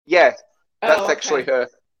Yeah, that's actually her.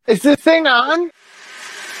 Is this thing on?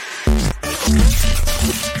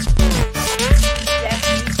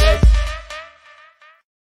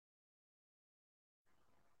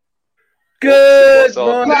 Good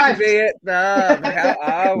morning, Vietnam. How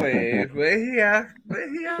are we? We're here.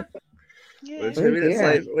 Yeah. We're 2 minutes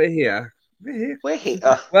late. We're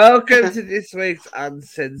here. Welcome to this week's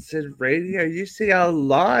Uncensored Radio. You see our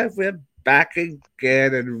live. We're back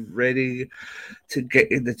again and ready to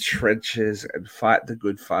get in the trenches and fight the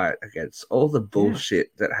good fight against all the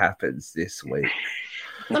bullshit that happens this week.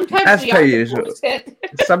 Sometimes as we per are usual. The bullshit.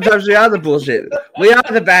 Sometimes we are the bullshit. We are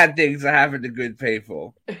the bad things that happen to good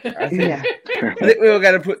people. I think we were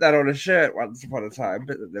going to put that on a shirt once upon a time,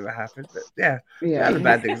 but that never happened. But yeah, we are the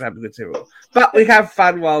bad things that happen to good people. But we have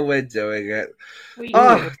fun while we're doing it.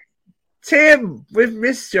 Tim, we've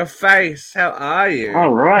missed your face. How are you?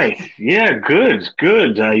 All right. Yeah, good.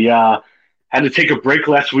 I had to take a break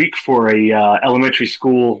last week for a elementary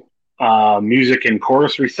school music and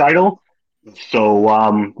chorus recital. So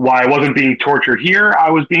while I wasn't being tortured here,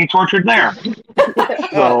 I was being tortured there.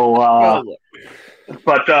 So,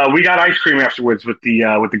 but we got ice cream afterwards with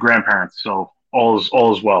the grandparents. So all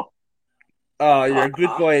is well. Oh, you're a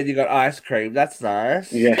good boy and you got ice cream. That's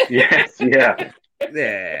nice. Yeah.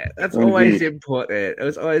 Yeah, that's always important. It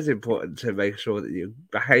was always important to make sure that you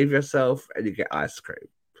behave yourself and you get ice cream.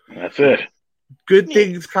 That's it. Good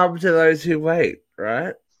things come to those who wait,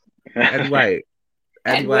 right? And wait.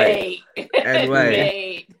 And wait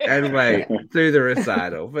through the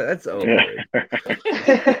recital, but that's all good.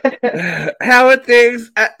 How are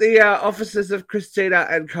things at the offices of Christina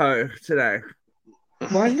and Co. today?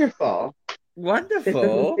 Wonderful. It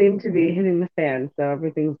doesn't seem to be hitting the fan, so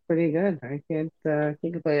everything's pretty good. I can't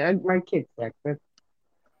complain. My kid's sick, but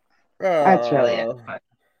that's really it. But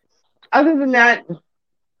other than that,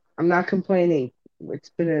 I'm not complaining. It's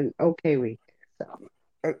been an okay week. So.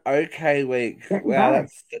 An okay week. Wow,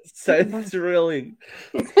 that's so thrilling.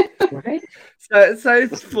 Right? So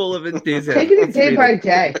full of enthusiasm. Taking it day by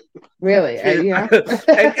day. Really. Taking it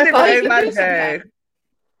day by day.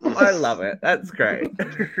 I love it. That's great.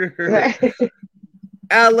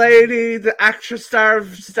 Our lady, the actress star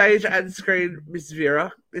of stage and screen, Miss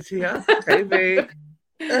Vera, is here. Hey, V.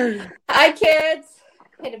 Hi, kids.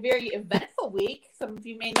 Had a very eventful week. Some of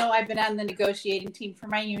you may know I've been on the negotiating team for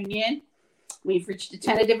my union. We've reached a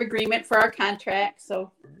tentative agreement for our contract,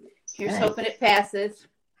 so here's hoping it passes.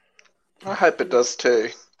 I hope it does too.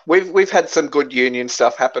 We've had some good union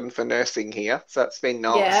stuff happen for nursing here, so it's been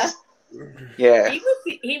nice. Yeah. He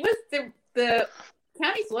was the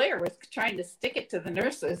county's lawyer was trying to stick it to the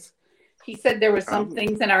nurses. He said there were some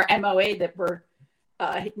things in our MOA that were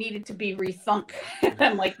needed to be rethunk.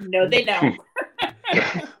 I'm like, no, they don't.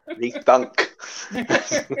 Rethunk.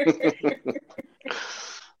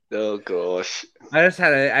 Oh gosh! I just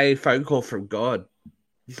had a phone call from God.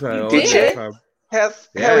 So did you? How is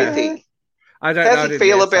he? I don't know. How does he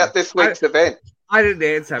feel about this week's event? I didn't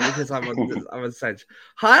answer because I'm on stage.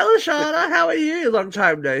 Hi, Lashana. How are you? Long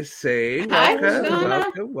time no see.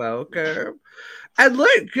 Welcome. And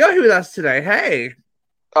Luke, you're here with us today. Hey.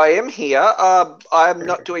 I am here. I'm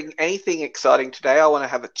not doing anything exciting today. I want to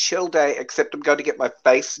have a chill day, except I'm going to get my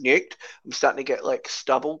face nuked. I'm starting to get like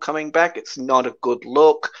stubble coming back. It's not a good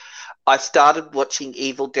look. I started watching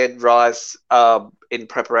Evil Dead Rise in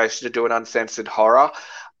preparation to do an uncensored horror.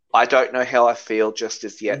 I don't know how I feel just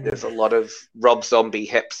as yet. There's a lot of Rob Zombie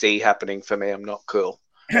Hep C happening for me. I'm not cool.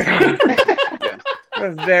 A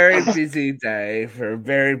very busy day for a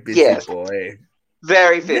very busy boy.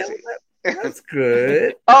 Very busy. That's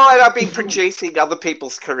good. Oh, and I've been producing other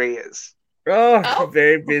people's careers. Oh,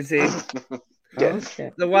 very busy. Yes.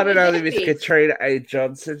 Okay. The one and only Miss Katrina A.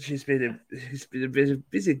 Johnson. She's been a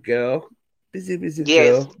busy girl. Busy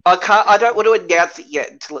girl. I don't want to announce it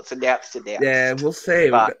yet until it's announced. Yeah, we'll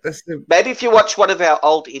see. But maybe if you watch one of our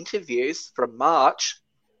old interviews from March,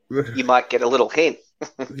 you might get a little hint.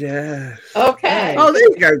 Yeah. Okay. Oh,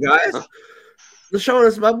 there you go, guys.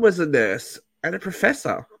 Lashana's mum was a nurse and a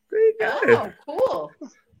professor. There you go. Oh, cool.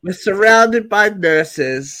 We're surrounded by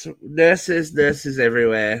nurses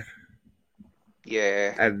everywhere.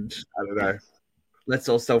 Yeah. And I don't know. Let's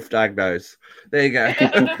all self-diagnose. There you go.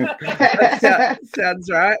 That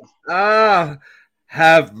sounds right. Ah,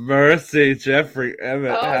 have mercy, Jeffrey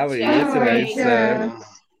Emmett. How are you today, sir?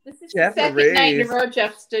 This is the second night in a row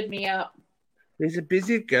Jeff stood me up. He's a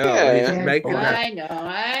busy girl. Yeah. He's making I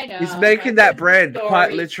know. He's making that bread,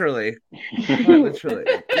 quite literally. Quite literally.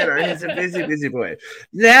 He's a busy boy.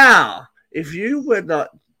 Now, if you were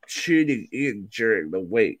not tuning in during the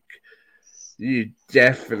week, you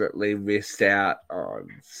definitely missed out on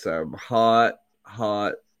some hot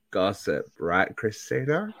gossip, right,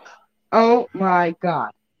 Christina? Oh my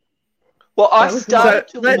God. Well, I started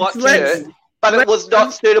to watch it, but it was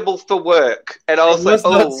not suitable for work. And I was like,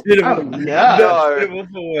 not suitable. Not no. suitable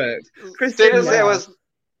for work. Christina, there was...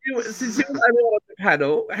 Since you were on the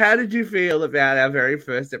panel, how did you feel about our very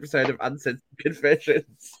first episode of Uncensored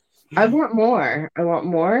Confessions? I want more,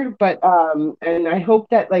 but and I hope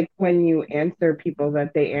that like when you answer people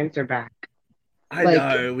that they answer back. I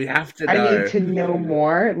know, we have to know. I need to know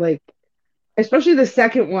more, like especially the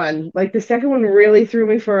second one. Like the second one really threw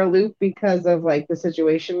me for a loop because of like the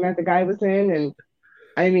situation that the guy was in, and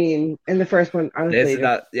I mean, in the first one, honestly.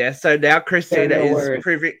 So now Christina is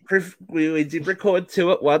we did record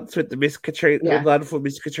 2 at once with the Miss Katrina, the wonderful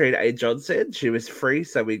Miss Katrina A. Johnson. She was free,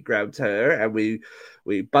 so we grabbed her and we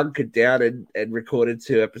bunkered down and recorded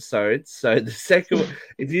 2 episodes. So the second one,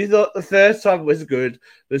 if you thought the first one was good,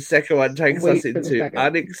 the second one takes us into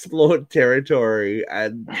unexplored territory.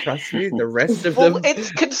 And trust me, the rest of them... Well,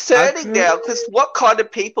 it's concerning now, because what kind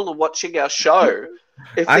of people are watching our show?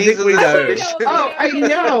 I think we know. Oh, I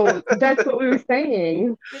know. That's what we were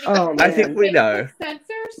saying. Oh, I think we know.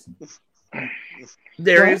 Censors?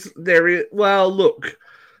 There is. Well, look,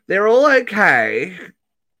 they're all okay,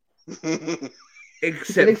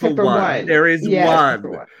 except for one. There is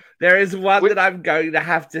one. There is one that I'm going to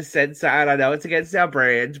have to censor, and I know it's against our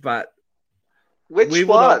brand, but we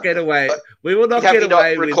will not get away. We will not get away.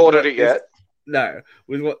 Have you not recorded it yet? No,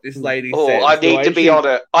 with what this lady said. Oh, I need to be on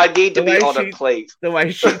it. I need to be on it, please. The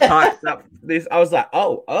way she typed up this, I was like,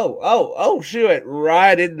 oh, she went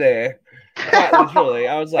right in there. Quite literally.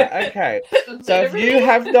 I was like, okay. So if you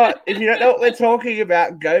don't know what we're talking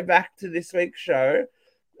about, go back to this week's show,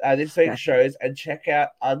 shows, and check out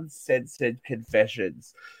Uncensored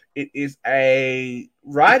Confessions. It is a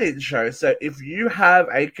write-in show. So if you have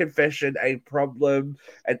a confession, a problem,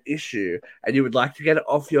 an issue, and you would like to get it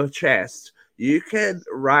off your chest, you can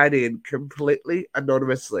write in completely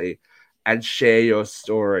anonymously and share your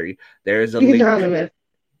story. There is a link. Anonymous.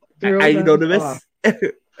 Anonymously.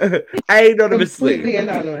 Completely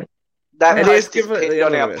anonymous. That post is pinned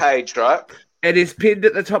on our page, right? It is pinned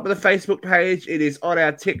at the top of the Facebook page. It is on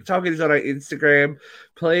our TikTok. It is on our Instagram.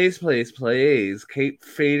 Please, please, please keep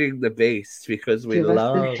feeding the beast because we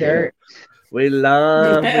love it. We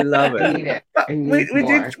love it. But we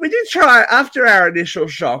did try after our initial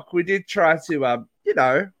shock. We did try to we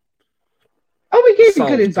gave you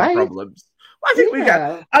good advice. Problems. I think we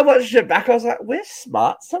got. I watched it back. I was like, we're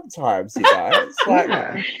smart sometimes, you guys. Like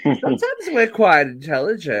sometimes we're quite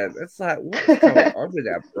intelligent. It's like, what's going on with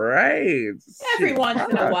our brains? Every once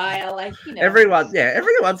in a while, every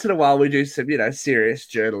once in a while we do some, serious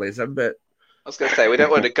journalism, but. I was going to say, we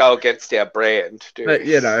don't want to go against our brand, do we?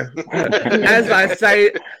 But,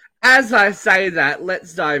 as I say that,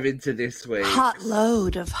 let's dive into this week. Hot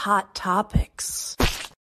load of hot topics.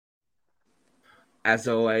 As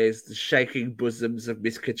always, the shaking bosoms of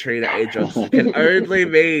Miss Katrina A. Johnson can only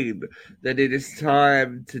mean that it is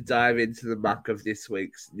time to dive into the muck of this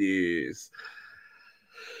week's news.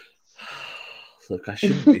 Look, I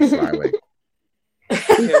shouldn't be smiling.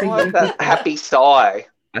 Why that happy sigh?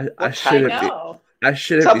 I shouldn't be. I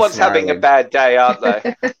shouldn't. Someone's having a bad day, aren't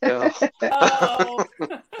they? Oh.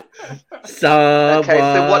 Someone's okay,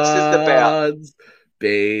 so what's this about?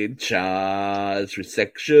 Being charged with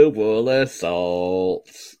sexual assault.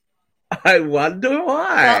 I wonder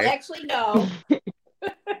why. Well, actually, no.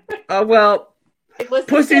 Oh well.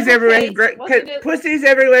 Pussies everywhere. Pussies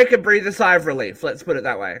everywhere can breathe a sigh of relief. Let's put it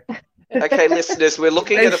that way. Okay, listeners, we're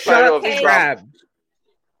looking at a photo of Trump.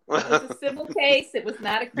 It was a civil case. It was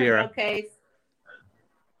not a criminal case.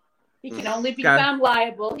 He can only be found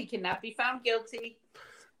liable. He cannot be found guilty.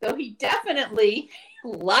 Though he definitely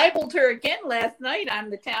libeled her again last night on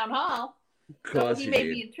the town hall. So he may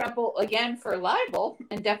be in trouble again for libel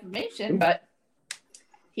and defamation, but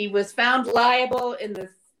he was found liable in the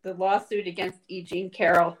lawsuit against E. Jean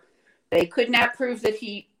Carroll. They could not prove that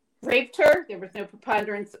he raped her. There was no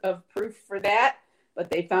preponderance of proof for that. But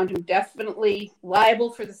they found him definitely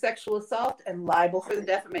liable for the sexual assault and liable for the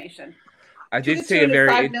defamation. I did see a very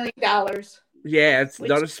 $5 million. Yeah, it's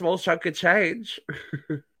not a small chunk of change.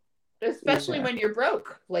 Especially when you're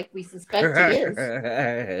broke, like we suspect he is.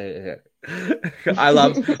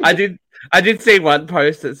 I did see one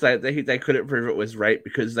post that said that they couldn't prove it was rape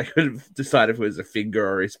because they couldn't decide if it was a finger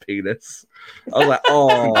or his penis. I was like,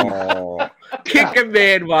 oh, kick a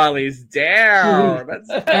man while he's down. That's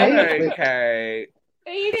okay.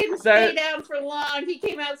 He didn't stay down for long. He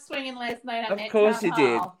came out swinging last night on that. Of course he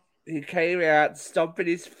did. He came out stomping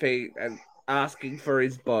his feet and asking for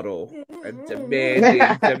his bottle and demanding.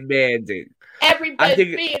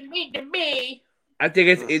 Everybody's being mean to me. I think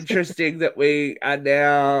it's interesting that we are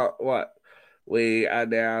now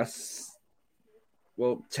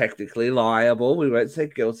technically liable. We won't say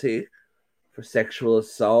guilty for sexual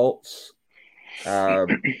assaults.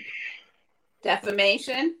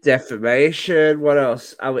 Defamation. What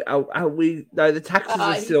else? Are we? No, the taxes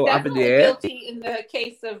are still up in the air. Guilty in the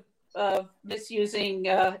case of misusing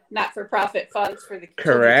not-for-profit funds for the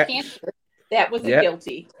correct cancer. That was a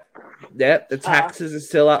guilty. Yep, the taxes are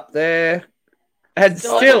still up there, and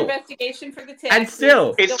still investigation for the taxes. And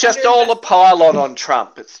still, it's just all a pile on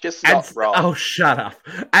Trump. It's just not wrong. Oh, shut up!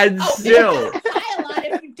 And still, pile on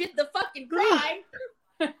if you did the fucking crime.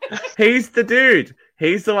 He's the dude.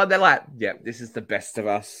 He's the one that yep, this is the best of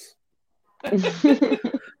us. I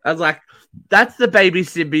was like, that's the baby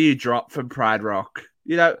Simba you dropped from Pride Rock.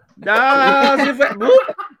 You know, no,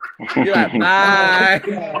 you're like, bye.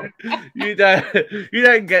 You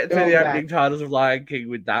don't get to the opening titles of Lion King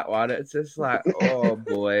with that one. It's just like, oh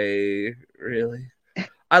boy, really.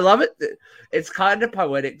 I love it. It's kind of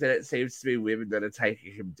poetic that it seems to be women that are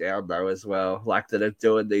taking him down though as well, like that are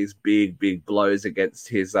doing these big blows against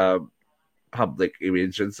his public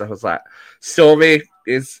image. And so I was like, Stormy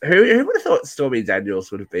is who would have thought Stormy Daniels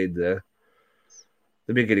would have been the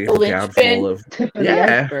beginning of the downfall of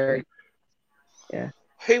yeah.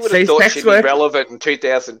 Who would have thought she'd be relevant in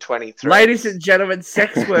 2023? Ladies and gentlemen,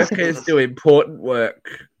 sex workers do important work.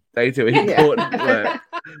 They do important work.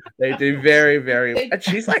 They do very, very. And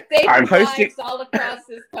she's like, I'm hosting all across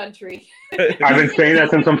this country. I've been saying that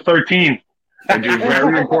since I'm 13. I do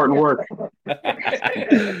very important work.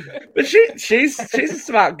 But she's a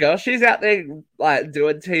smart girl. She's out there like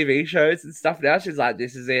doing TV shows and stuff now. She's like,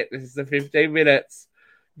 this is it. This is the 15 minutes.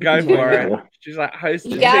 Go for it. She's like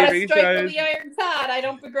hosting TV shows. The iron cod. I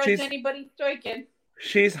don't begrudge anybody striking.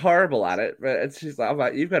 She's horrible at it, but she's like, I'm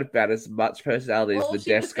like, you've got about as much personality as the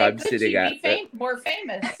desk I'm sitting at. More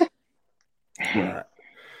famous. Right.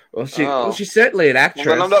 Well, she's certainly an actress.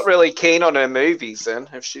 Well, then I'm not really keen on her movies then,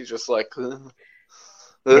 if she's just like...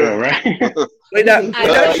 Yeah, right. We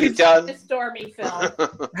know she's done a Stormy film.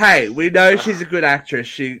 Hey, we know she's a good actress.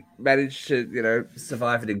 She managed to,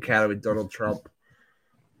 survive an encounter with Donald Trump.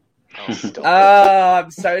 Oh,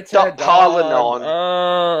 I'm so turned Stop piling on.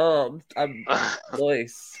 Oh, I'm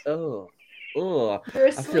voice. Oh,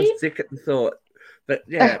 I feel sick at the thought. But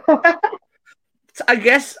yeah, I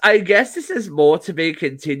guess this is more to be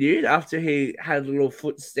continued after he had a little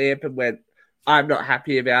foot stamp and went, I'm not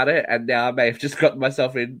happy about it, and now I may have just gotten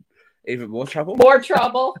myself in even more trouble. More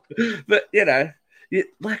trouble. But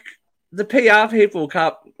like the PR people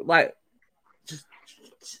can't just.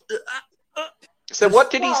 So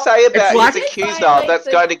what did he say about his accuser that's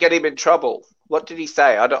going to get him in trouble? What did he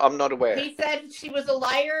say? I'm not aware. He said she was a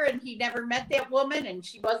liar and he never met that woman and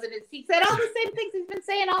she wasn't. He said all the same things he's been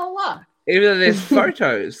saying all along. Even though there's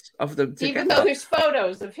photos of them together. Even though there's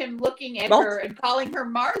photos of him looking at her and calling her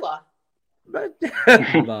Marla.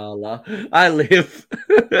 Marla, I live.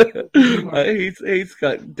 He's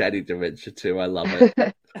got daddy dementia too. I love it.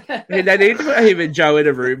 They need to put him and Joe in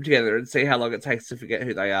a room together and see how long it takes to forget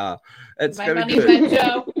who they are. It's going to be good.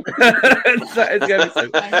 Joe. It's going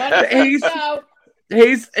to be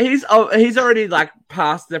so. He's already like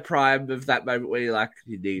past the prime of that moment where you're like,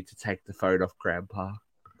 you need to take the phone off Grandpa.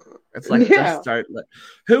 It's like, just don't let.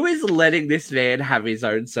 Who is letting this man have his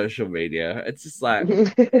own social media? It's just like,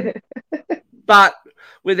 but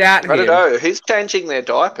without him, I don't know. Who's changing their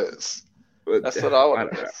diapers? That's what I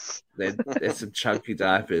want to know. There's some chunky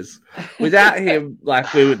diapers. Without him,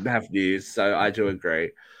 like, we wouldn't have news. So I do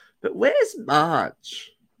agree. But where's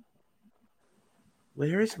Marge?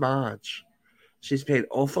 Where is Marge? She's been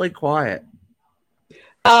awfully quiet.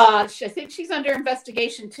 I think she's under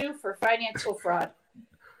investigation too for financial fraud.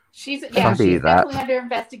 She's definitely under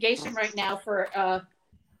investigation right now for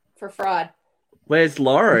fraud. Where's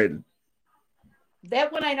Lauren?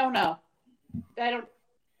 That one I don't know. I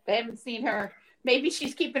haven't seen her. Maybe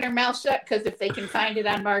she's keeping her mouth shut because if they can find it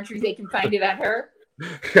on Marjorie, they can find it on her.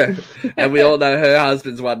 And we all know her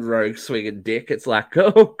husband's one rogue swinging dick. It's like,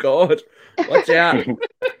 oh God, watch out.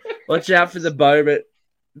 Watch out for the moment.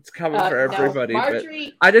 It's coming for everybody.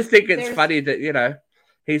 Marjorie, but I just think it's funny that,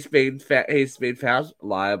 he's been found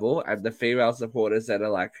liable, and the female supporters that are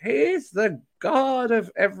like, he's the god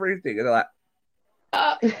of everything. And they're like,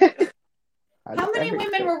 how many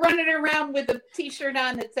women were running around with a T-shirt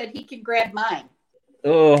on that said he can grab mine?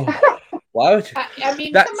 Oh, why would you? I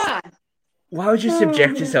mean, come on. Why would you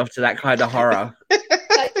subject yourself to that kind of horror?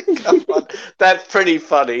 Come on. That's pretty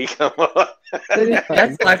funny. Come on.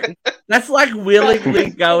 That's like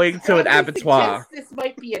willingly going to an abattoir. This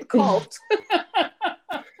might be a cult.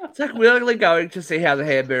 It's like willingly going to see how the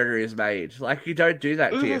hamburger is made. Like, you don't do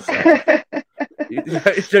that to yourself. You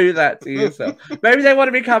don't do that to yourself. Maybe they want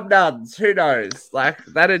to become nuns. Who knows? Like,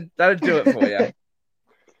 that'd do it for you.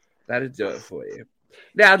 That'd do it for you.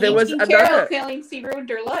 Now, there was another... feeling she ruined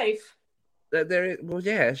her life. Well,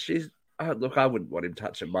 yeah, she's... Oh, look, I wouldn't want him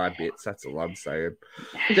touching my bits. That's all I'm saying.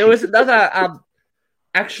 There was another,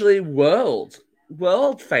 actually, world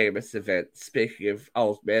famous event. Speaking of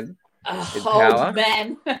old men in power. Old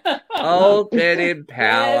men. Old men in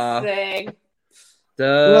power.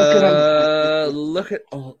 Look at...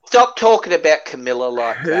 Oh. Stop talking about Camilla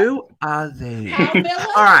like that. Who are they?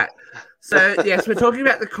 All right. So, yes, we're talking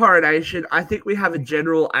about the coronation. I think we have a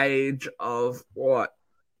general age of, what,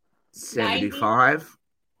 75?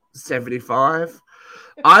 75.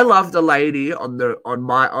 I love the lady on our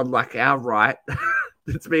right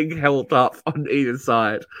that's being held up on either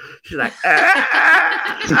side. She's like,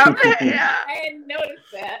 I'm here. I didn't notice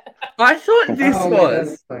that. I thought this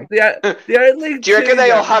was the only. Do you reckon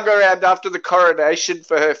they all hung around after the coronation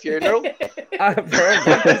for her funeral?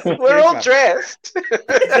 We're all dressed. So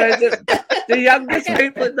the youngest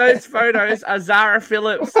people in those photos are Zara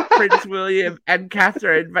Phillips, Prince William, and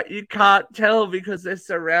Catherine, but you can't tell because they're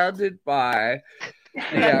surrounded by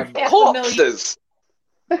corpses.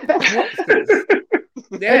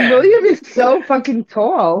 Yeah. And William is so fucking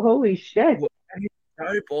tall. Holy shit. He's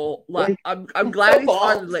so bald. Like, I'm glad he's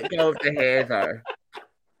finally let go of the hair, though.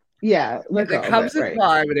 Yeah. There comes a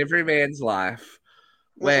time in every man's life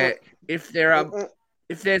where if there you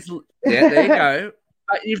go.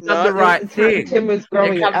 But you've done the right thing. There comes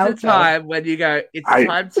a time when you go, it's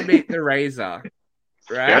time to meet the razor.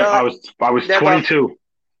 Right? Yeah, I was 22.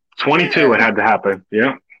 22 it had to happen.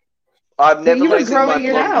 Yeah. I've never you were growing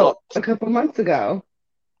it out a couple months ago.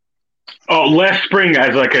 Oh, last spring,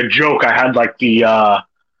 as like a joke, I had like the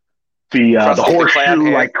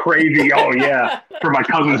horseshoe like crazy. Oh yeah, for my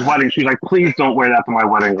cousin's wedding. She's like, please don't wear that to my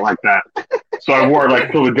wedding like that. So I wore it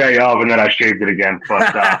like till the day of, and then I shaved it again.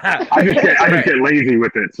 But I just get lazy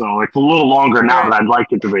with it, so it's a little longer now than I'd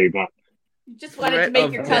like it to be. But you just wanted to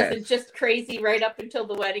make your cousin just crazy right up until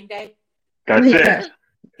the wedding day. That's it.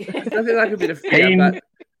 Nothing like a bit of pain.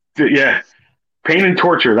 Yeah, pain and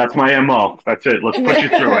torture. That's my MO. That's it. Let's push you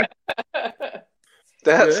through it.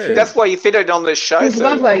 That's why you fit it on this show. It's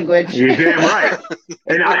love language. You're damn right.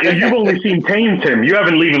 And you've only seen pain, Tim. You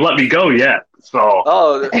haven't even let me go yet.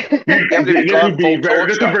 So this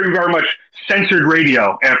is very much censored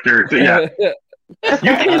radio after. Yeah. You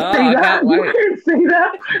can't say that. You can't say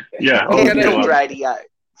that. Yeah. Radio.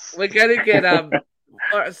 We're gonna get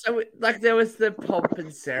So, like, there was the pomp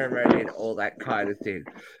and ceremony and all that kind of thing.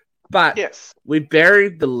 But we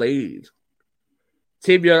buried the lead.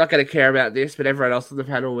 Tim, you're not going to care about this, but everyone else on the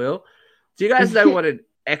panel will. Do you guys know what an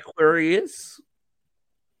equerry is?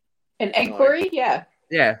 An equerry? Yeah.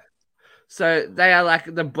 Yeah. So they are like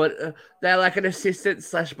they're like an assistant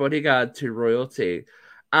 / bodyguard to royalty.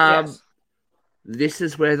 This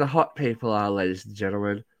is where the hot people are, ladies and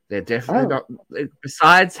gentlemen. They're definitely not.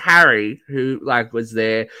 Besides Harry, who was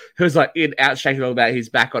there, who was out shaking all about. He's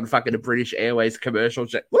back on fucking a British Airways commercial.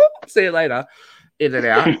 Whoop, see you later. In and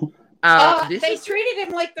out. They treated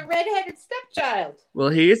him like the redheaded stepchild. Well,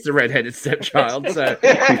 he is the redheaded stepchild. So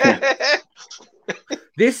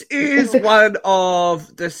this is one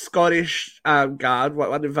of the Scottish guard,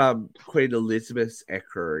 one of Queen Elizabeth's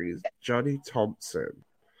equerries, Johnny Thompson.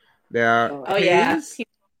 Now, he's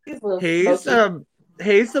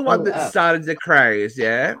the one that started the craze,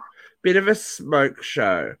 yeah? Bit of a smoke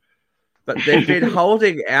show. But they've been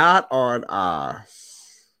holding out on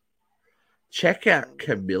us. Check out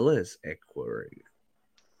Camilla's equerry.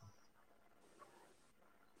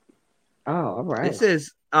 Oh, all right. This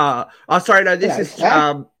is Rob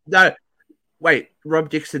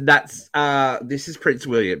Dixon, this is Prince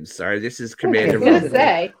William. Sorry, this is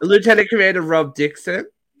Lieutenant Commander Rob Dixon.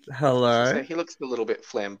 Hello. So he looks a little bit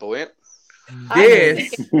flamboyant.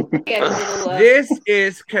 This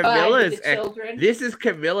is Camilla's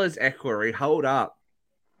equerry. Hold up.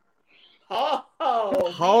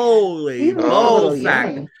 Oh, holy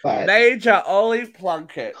ballsack. Major Ollie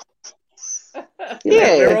Plunkett.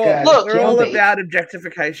 Yeah, we're all about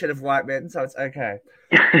objectification of white men, so it's okay.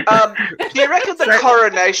 Do you reckon the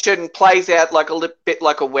coronation plays out like a little bit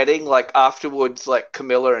like a wedding? Like afterwards, like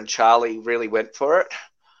Camilla and Charlie really went for it?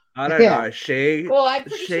 I don't know. She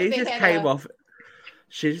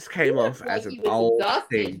just came off as an old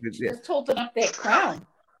thing. She was holding up that crown.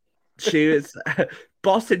 She was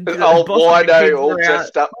bossing all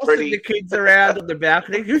dressed up pretty. The kids around on the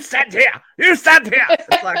balcony. You stand here. You stand here.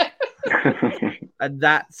 It's like, and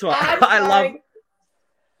that's what I love.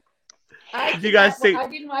 Did you guys see? I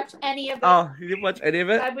didn't watch any of it. Oh, you didn't watch any of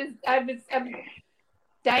it?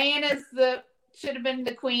 Diana's should have been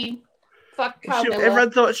the queen. Fuck Carmilla.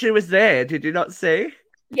 Everyone thought she was there. Did you not see?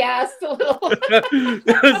 Yes, a little.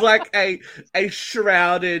 It was like a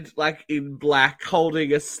shrouded, like in black,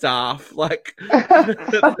 holding a staff, like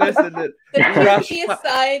the person that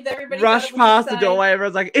rushed past the doorway.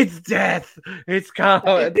 Everyone's like, "It's death! It's come!"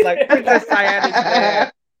 It's like Princess Diana is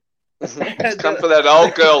there. It's come for that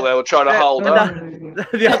old girl they were trying to hold up.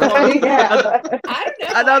 The other one, I don't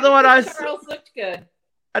know. Another one Charles looked good.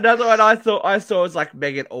 Another one I saw was like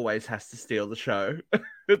Megan always has to steal the show.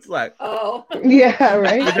 It's like, oh yeah,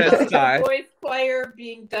 right. The boys choir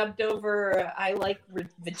being dubbed over. I like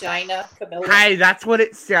vagina Camilla. Hey, that's what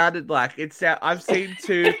it sounded like. I've seen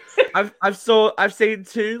two. I've seen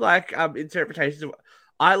two like interpretations of.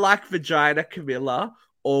 I like vagina Camilla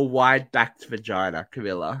or wide backed vagina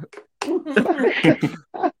Camilla.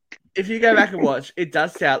 If you go back and watch, it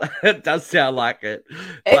does sound like it,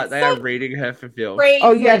 but they are reading her for film. Crazy.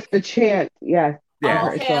 Oh yes, the chant. Yes. Yeah.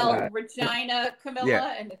 All hail Regina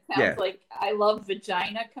Camilla, and it sounds like I love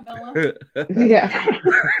vagina Camilla. Yeah.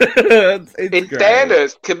 In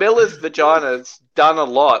fairness, Camilla's vagina's done a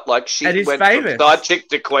lot. Like she went famous. from side chick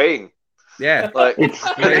to queen. Yeah. Like it's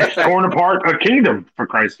torn apart a kingdom, for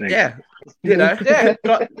Christ's sake. Yeah. You know,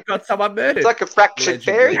 got someone murdered. It's like a fractured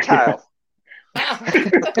fairy tale.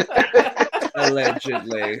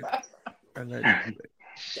 Allegedly.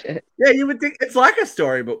 Yeah, you would think it's like a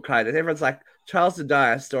storybook kind of. Everyone's like Charles and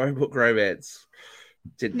Diana storybook romance.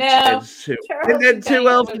 Didn't end too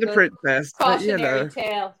well for the princess. Cautionary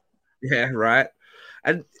tale. Yeah, right.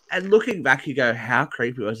 And looking back, you go, how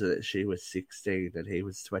creepy was it that she was 16 and he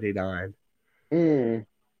was 29? Mm.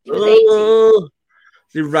 He was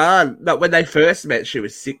 18. Iran. No, when they first met, she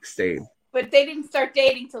was 16. But they didn't start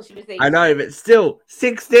dating till she was 18. I know, but still,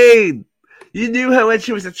 16. You knew her when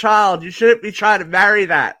she was a child. You shouldn't be trying to marry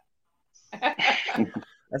that.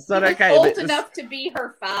 That's not okay. Old enough to be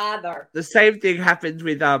her father. The same thing happened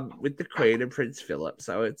with the Queen and Prince Philip.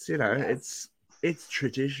 So it's it's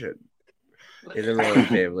tradition in the royal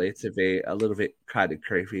family to be a little bit kind of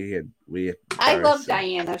creepy and weird. I love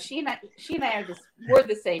Diana. She and I we're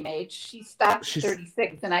the same age. She stopped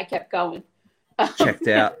 36 and I kept going. Checked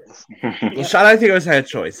out. Well, I don't think it was her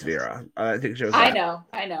choice, Vera. I don't think she was. I know.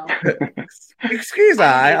 Excuse me,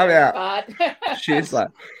 I'm out. She's like,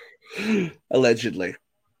 allegedly.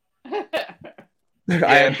 I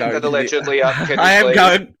am going. Allegedly, I'm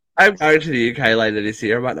going to the UK later this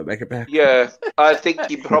year. I might not make it back. Yeah, I think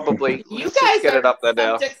you probably. You guys get it up there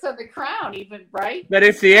now. Subjects of the crown, even right? But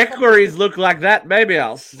if the equerries look like that, maybe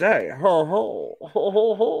I'll stay. Ho ho ho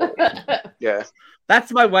ho ho. Yeah.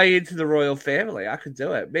 That's my way into the royal family. I could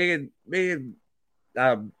do it. Me and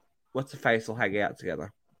what's the face will hang out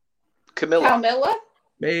together. Camilla.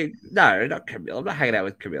 No, not Camilla. I'm not hanging out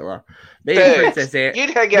with Camilla. Me and Princess Anne.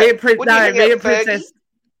 You'd hang out. Me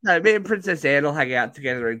and Princess Anne will hang out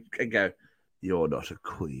together and go, "You're not a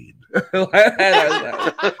queen."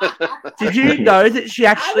 Did you know that she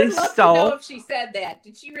actually stole? To know if she said that.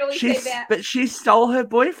 Did she really say that? But she stole her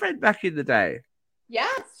boyfriend back in the day.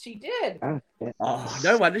 Yes, she did. Oh,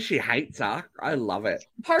 no wonder she hates her. I love it.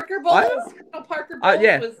 Parker Bowles.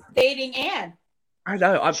 Was dating Anne. I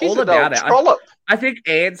know. I'm all about it. I think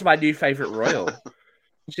Anne's my new favorite royal.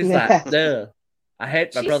 She's like, no, I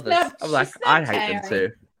hate my brothers. I'm like, I hate them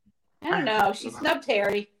too. I don't know. She snubbed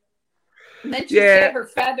Harry. And then she set her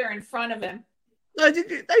feather in front of him. No,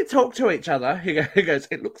 they talk to each other. He goes,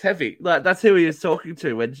 it looks heavy. Like that's who he was talking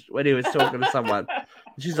to when he was talking to someone.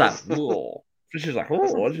 And she's like, whoa. She's like,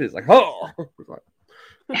 oh, and she's like, oh.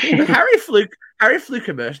 Harry flew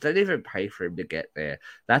commercial. They didn't even pay for him to get there.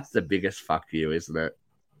 That's the biggest fuck you, isn't it?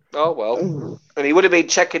 Oh, well. And he would have been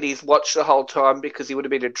checking his watch the whole time because he would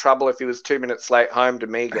have been in trouble if he was 2 minutes late home to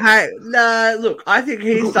Megan. Hey, no, look, I think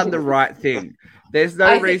he's done the right thing. There's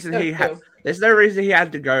no reason he had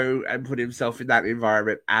to go and put himself in that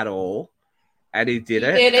environment at all. And he did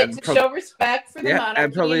it. He did it to show respect for the monarchy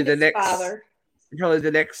and probably his father. Probably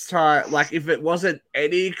the next time, like if it wasn't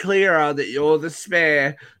any clearer that you're the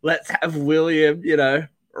spare, let's have William,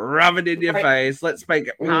 rub it in your face. Let's make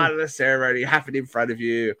it part of the ceremony, happen in front of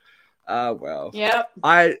you. Well, yep.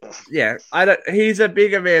 I don't. He's a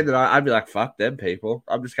bigger man than I'd be like, fuck them people.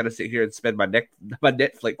 I'm just gonna sit here and spend my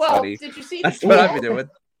Netflix money. Did you see? That's what I've been doing.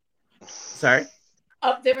 Sorry.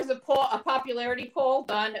 There was a popularity poll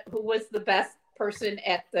done. Who was the best person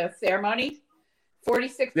at the ceremony?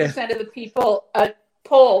 46% of the people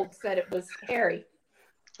polled said it was Harry.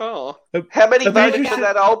 Oh, how many voted for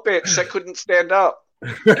that old bitch that couldn't stand up?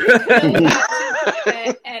 And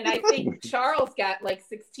I think Charles got like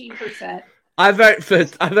 16%. I vote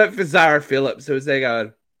for Zara Phillips, who was there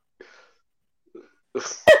going.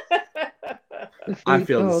 I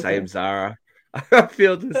feel the same, Zara. I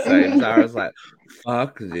feel the same. Zara's like,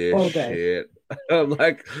 fuck this shit. I'm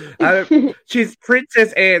like, she's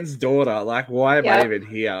Princess Anne's daughter. Like, why am I even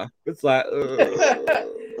here? It's like,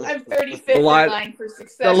 I'm 35th in line for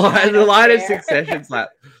Succession. The line of Succession's like,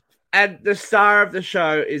 and the star of the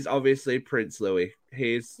show is obviously Prince Louis.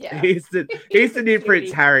 He's the new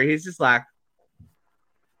Prince Harry. He's just like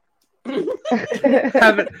having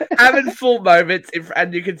full moments,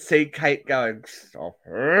 and you can see Kate going, stop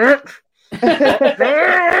it.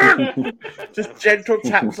 Just gentle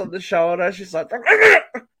taps on the shoulder. She's like,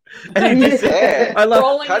 and I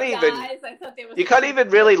love. You can't even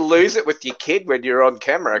really lose it with your kid when you're on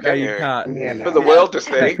camera, can you? You can't. Yeah, for the world to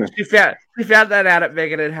see. She found that out at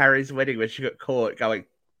Meghan and Harry's wedding when she got caught going.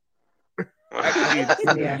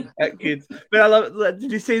 At kids. But I love it.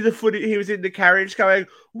 Did you see the footage? He was in the carriage going,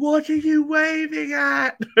 "What are you waving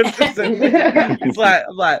at?" It's like, I'm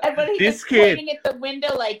like, and when he this was kid pointing at the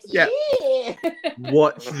window, like,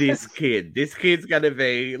 watch this kid. This kid's gonna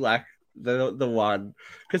be like the one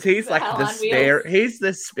because he's like the spare. Wheels. He's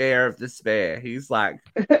the spare of the spare. He's like.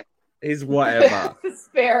 He's whatever. The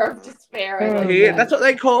spare of despair. That's what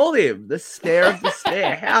they call him. The spare of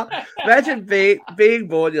despair. How imagine being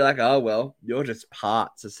born, you're like, oh well, you're just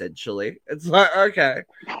parts essentially. It's like, okay,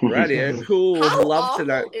 right here, cool. How love to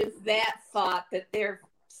know. Is that thought that they're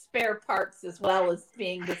spare parts as well as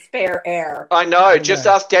being the spare air? I know. Just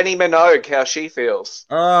ask Danny Minogue how she feels.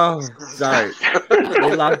 Oh, don't.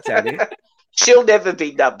 We love Danny. She'll never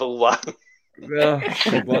be number one.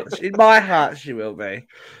 In my heart, she will be.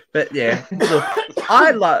 But yeah, look.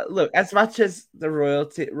 As much as the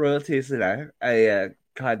royalty is, you know, a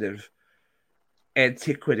kind of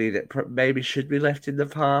antiquity that maybe should be left in the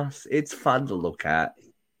past. It's fun to look at.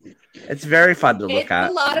 It's very fun to look at.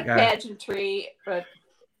 It's a lot of pageantry, but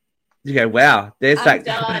you go, wow. There's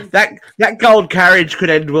that gold carriage could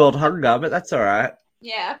end world hunger, but that's all right.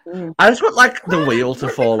 Yeah. I just want like the wheel to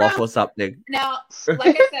fall off or something. Now,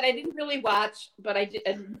 like I said, I didn't really watch, but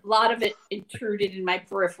a lot of it intruded in my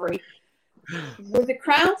periphery. Was the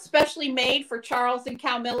crown specially made for Charles and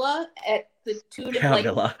Camilla at the tune of like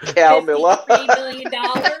 $53 million?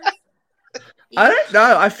 I don't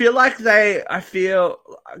know. I feel like aren't they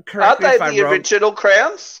the original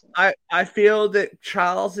crowns? I feel that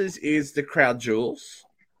Charles's is the crown jewels.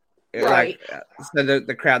 Right. So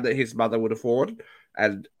the crown that his mother would have worn.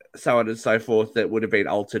 And so on and so forth that would have been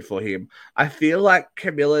altered for him. I feel like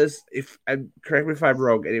Camilla's, and correct me if I'm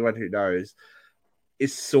wrong, anyone who knows,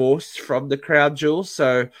 is sourced from the crown jewels.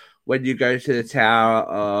 So when you go to the Tower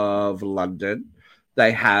of London,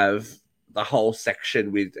 they have the whole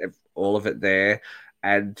section with all of it there,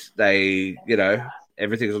 and they, you know,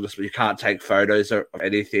 everything's on display. You can't take photos of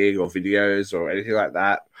anything or videos or anything like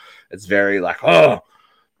that. It's very like, oh.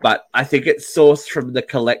 But I think it's sourced from the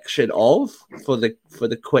collection for the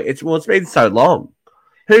Queen. It's been so long.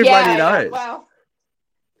 Who bloody knows? Well,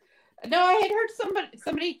 no, I had heard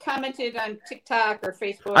somebody commented on TikTok or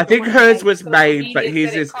Facebook. I think hers was made, but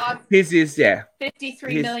his is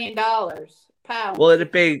 $53 million pounds. Well,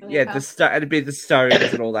 it'd be the stones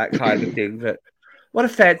and all that kind of thing, but. What a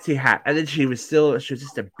fancy hat! And then she was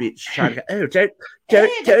just a bitch trying to go, oh, don't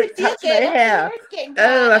touch my hair.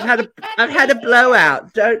 Oh, I've had a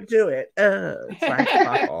blowout. Don't do it. Oh, it's like,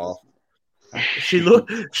 fuck off. She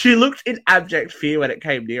looked in abject fear when it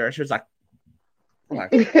came near her. She was like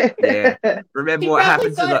yeah. Remember what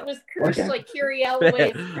happened to it was cursed like Curiel.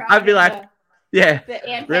 I'd be like, yeah.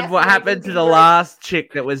 Remember what happened to the last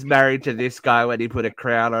chick that was married to this guy when he put a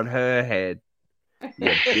crown on her head? You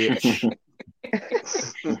bitch.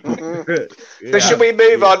 So should we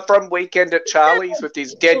move on from Weekend at Charlie's with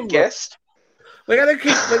his dead guest? We're gonna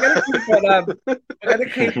keep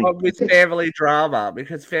on with family drama,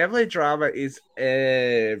 because family drama is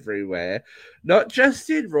everywhere, not just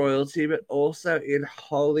in royalty but also in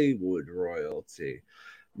Hollywood royalty.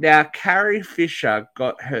 Now, Carrie Fisher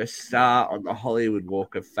got her star on the Hollywood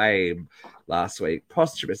Walk of Fame last week,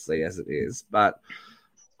 posthumously as it is, but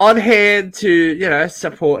on hand to, you know,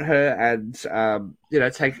 support her and, you know,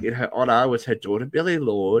 take in her honour was her daughter, Billie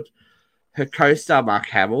Lourd, her co-star, Mark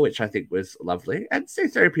Hamill, which I think was lovely, and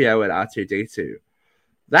C-3PO and R2-D2.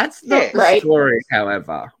 That's not the story,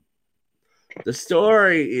 however. The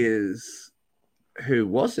story is who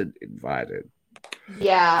wasn't invited.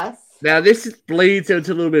 Yes. Now, this bleeds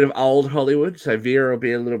into a little bit of old Hollywood, so Vera will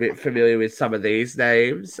be a little bit familiar with some of these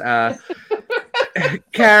names.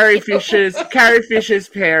 Carrie Fisher's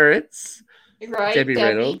parents Right, Debbie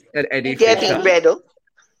Reynolds and Eddie Debbie Fisher. Reynolds.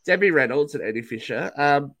 Debbie Reynolds and Eddie Fisher.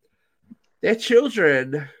 Their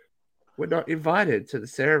children were not invited to the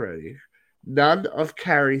ceremony. None of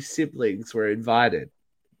Carrie's siblings were invited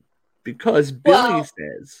because Billy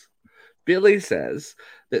says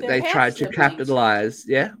that they tried to capitalize.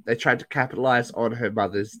 Yeah, they tried to capitalize on her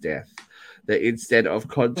mother's death. That instead of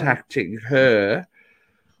contacting her,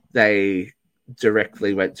 they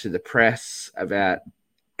directly went to the press about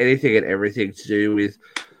anything and everything to do with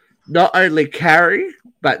not only Carrie,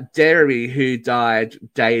 but Derry, who died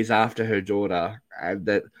days after her daughter. And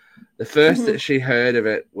that the first that she heard of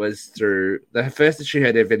it was through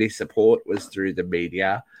any support was through the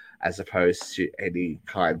media, as opposed to any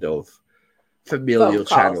kind of familial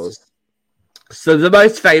channels. So the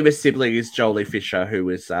most famous sibling is Jolie Fisher,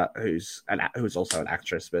 who's also an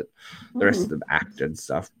actress, but the rest of them act and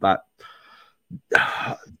stuff. But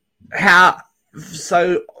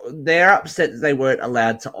so they're upset that they weren't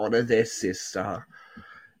allowed to honor their sister.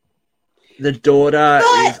 The daughter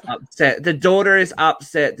is upset. The daughter is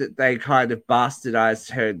upset that they kind of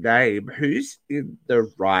bastardized her name. Who's in the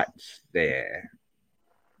right there?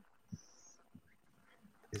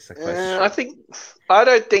 Is the question. I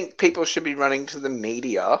don't think people should be running to the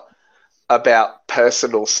media about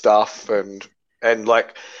personal stuff and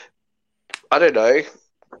like, I don't know,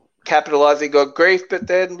 capitalizing on grief, but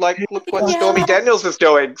then like look what Stormy Daniels is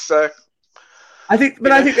doing. So I think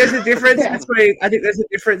there's a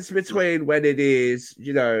difference between when it is,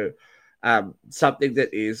 something that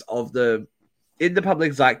is in the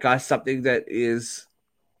public zeitgeist, something that is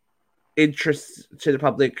interest to the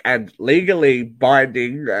public and legally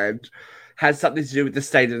binding and has something to do with the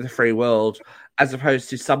state of the free world, as opposed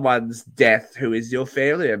to someone's death who is your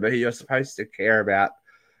family member who you're supposed to care about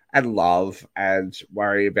and love and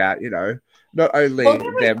worry about, not only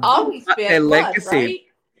them, but their legacy.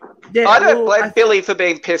 Right? Yeah, I don't blame Billy for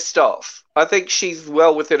being pissed off. I think she's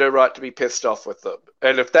well within her right to be pissed off with them.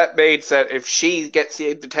 And if that means that if she gets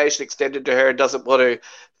the invitation extended to her and doesn't want to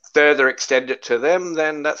further extend it to them,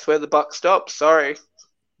 then that's where the buck stops. Sorry.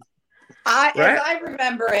 As I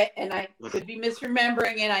remember it, and I could be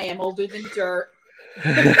misremembering it, I am older than dirt.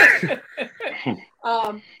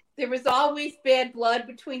 There was always bad blood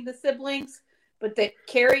between the siblings, but that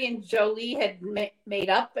Carrie and Jolie had made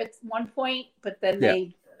up at one point, but then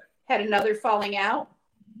they had another falling out.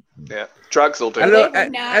 Yeah, drugs will do. It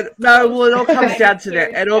all comes down to their.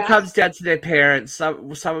 It all comes down to their parents.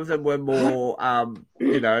 Some of them were more, some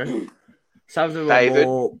of them were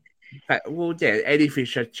more. Well, yeah, Eddie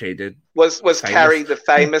Fisher cheated. Was Carrie the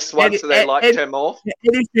famous one, so they liked her more?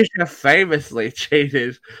 Eddie Fisher famously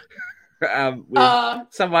cheated with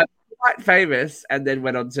someone quite famous, and then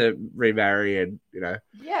went on to remarry and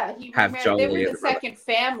he have Jolie. They were the second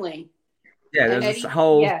family. Yeah, there's this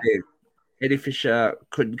whole thing. Eddie Fisher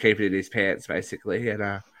couldn't keep it in his pants, basically,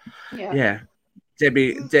 and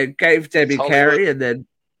Debbie gave Debbie Carrie, and then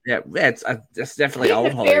it's definitely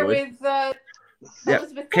old Hollywood.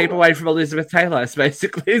 Keep away from Elizabeth Taylor.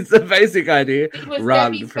 Basically, it's the basic idea. He was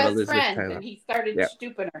Run Debbie's from best Elizabeth friend, Taylor. and he started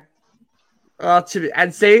stooping her.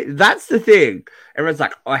 And see, that's the thing. Everyone's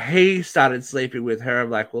like, "Oh, he started sleeping with her." I'm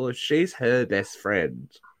like, "Well, if she's her best friend."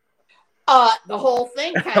 The whole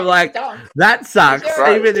thing kind I'm like, stunk. That sucks.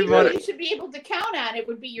 Even if you should be able to count on it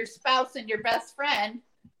would be your spouse and your best friend.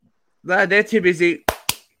 No, they're too busy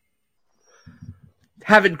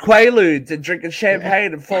having Quaaludes and drinking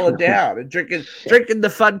champagne and falling down and drinking the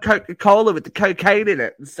fun Coca-Cola with the cocaine in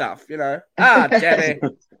it and stuff,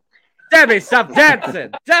 Debbie, stop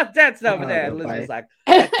dancing. Stop dancing over there. And Liz was like,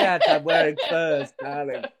 I can't, I'm wearing furs,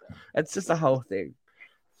 darling. It's just a whole thing.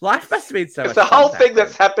 Life must have been so much fun. It's the whole thing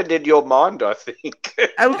that's happened in your mind, I think.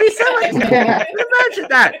 It would be so much fun. Imagine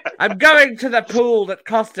that. I'm going to the pool that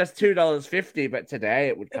cost us $2.50, but today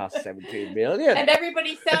it would cost $17 million. And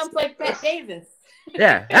everybody sounds like Bette Davis.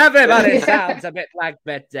 Yeah, everybody sounds a bit like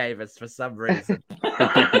Bette Davis for some reason.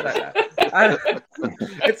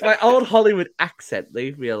 It's my old Hollywood accent.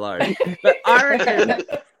 Leave me alone. But I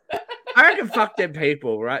reckon fuck them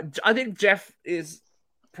people, right? I think Jeff is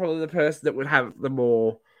probably the person that would have the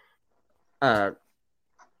more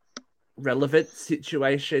relevant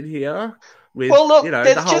situation here. With, well, look,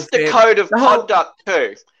 there's the just a code of conduct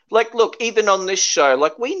too. Like, look, even on this show,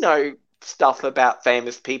 like we know stuff about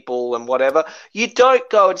famous people and whatever. You don't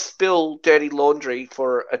go and spill dirty laundry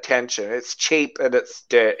for attention. It's cheap and it's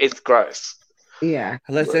dirt. It's gross. Yeah,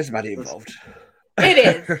 unless there's money involved. It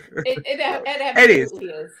is. It absolutely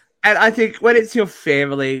is. And I think when it's your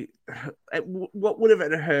family, what would have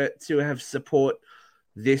it hurt to have support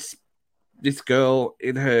this this girl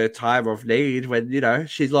in her time of need when, you know,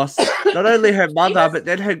 she's lost not only her mother, but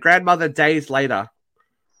then her grandmother days later.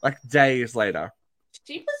 Like days later.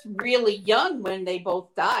 She was really young when they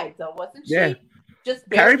both died, though, wasn't she? Yeah. Just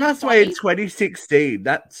Carrie passed away in 2016.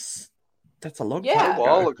 That's a long time ago. A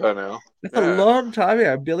while ago now. That's a long time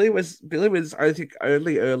ago. Billy was I think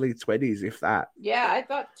only early 20s, if that. Yeah, I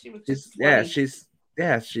thought she was just 20.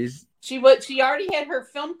 She already had her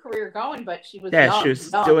film career going, but she was young.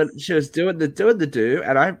 She was doing the do,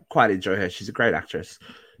 and I quite enjoy her. She's a great actress.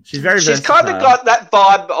 She's kind of got that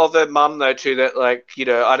vibe of her mum though too. That like, you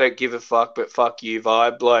know, I don't give a fuck, but fuck you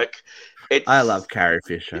vibe. Like, I love Carrie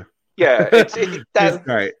Fisher. Yeah, that's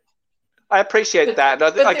great. I appreciate that.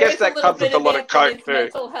 And I guess that comes with a lot of coke too.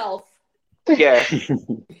 Mental health. Yeah,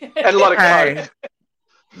 and a lot of coke.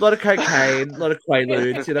 A lot of cocaine, a lot of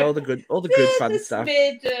quaaludes, you know, all the good fun stuff.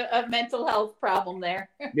 A mental health problem there.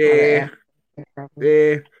 Yeah.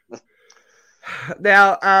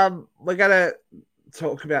 Now, we're gonna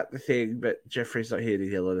talk about the thing, but Jeffrey's not here to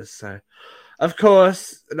yell at us. So, of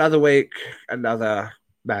course, another week, another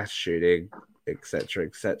mass shooting, etc.,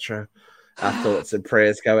 etc. Our thoughts and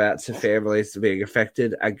prayers go out to families being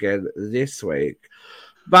affected again this week.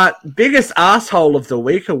 But biggest asshole of the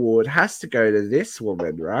week award has to go to this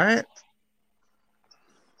woman, right?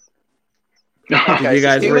 Okay, you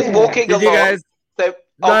guys was walking along.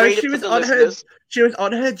 She was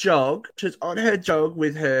on her jog. She was on her jog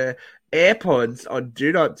with her AirPods on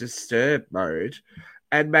Do Not Disturb mode,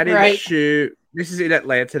 and managed to. This is in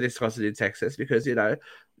Atlanta. This wasn't in Texas because, you know,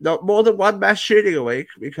 not more than one mass shooting a week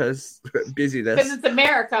because busyness. Because it's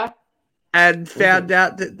America. And found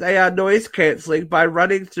out that they are noise cancelling by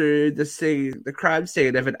running through the crime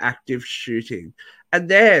scene of an active shooting, and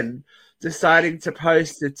then deciding to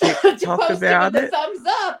post a TikTok about it. Thumbs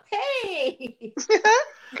up, hey!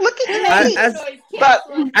 Look at me! But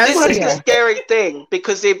this is the scary thing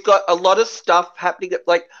because they've got a lot of stuff happening.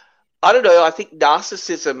 Like, I don't know. I think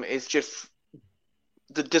narcissism is just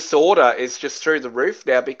the disorder is just through the roof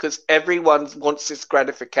now because everyone wants this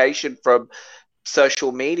gratification from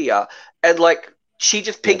social media, and like she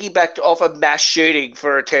just piggybacked off a mass shooting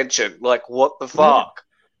for attention. Like, what the fuck?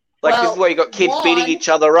 Like, this is where you got kids beating each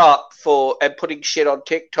other up and putting shit on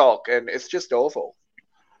TikTok, and it's just awful.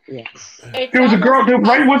 Yeah, there was a girl,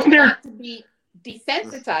 right? Wasn't there to be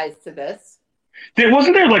desensitized to this?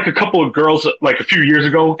 Wasn't there like a couple of girls like a few years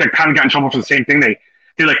ago that kind of got in trouble for the same thing? They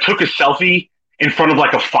like took a selfie in front of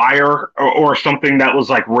like a fire or something that was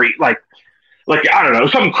like like I don't know,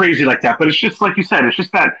 something crazy like that. But it's just like you said, it's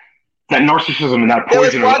just that narcissism and that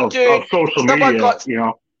poison of social media. You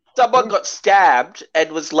know, someone got stabbed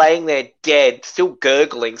and was laying there dead, still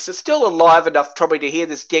gurgling. So still alive enough probably to hear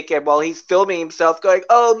this dickhead while he's filming himself, going,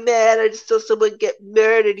 "Oh man, I just saw someone get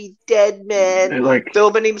murdered. He's dead, man." Like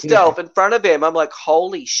filming himself in front of him. I'm like,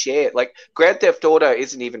 holy shit! Like Grand Theft Auto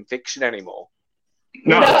isn't even fiction anymore.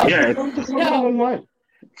 No. It's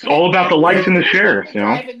all about the likes and the shares. You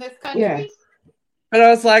know. In this country. And I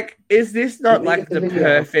was like, is this not like the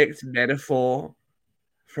perfect metaphor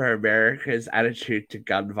for America's attitude to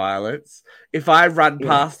gun violence? If I run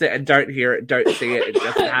past it and don't hear it, don't see it, it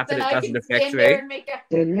doesn't happen, it doesn't affect me.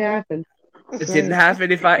 Didn't happen. It didn't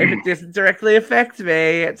happen if it doesn't directly affect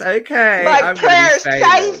me. It's okay. My prayers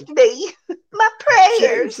saved me. My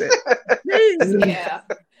prayers. Yeah.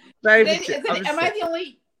 Am I the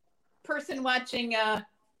only person watching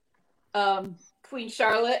Queen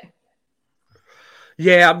Charlotte?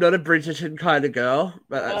 Yeah, I'm not a Bridgerton kind of girl,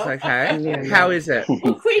 but that's okay. How is it?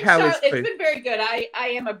 Well, Queen Charlotte, it's been very good. I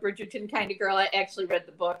am a Bridgerton kind of girl. I actually read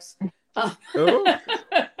the books. But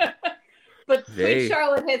Queen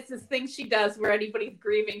Charlotte has this thing she does where anybody's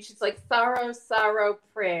grieving, she's like, sorrow, sorrow,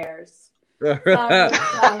 prayers. Sorrow,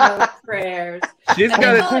 prayers. She's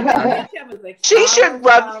got She should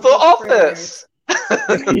run for office.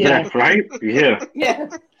 Yeah, right? Yeah.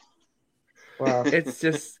 Wow.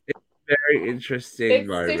 It's very interesting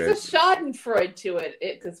moment. There's a Schadenfreude to it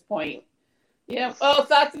at this point. Yeah. Oh,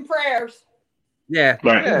 thoughts and prayers. Yeah.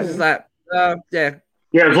 Right. Yeah. It's like, yeah,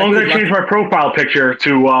 as long as I change my profile picture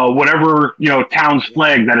to whatever, you know, town's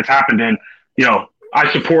flag that it's happened in, you know,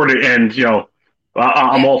 I support it and, you know,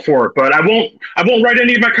 I'm all for it. But I won't write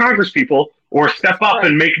any of my Congress people or step up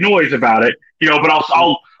and make noise about it, you know, but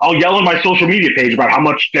I'll yell on my social media page about how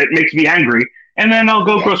much that makes me angry, and then I'll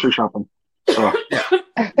go grocery shopping. So,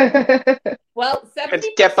 well, and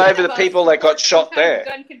step over the people that got shot there.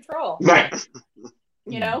 Gun control, right?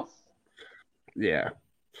 You know. Yeah,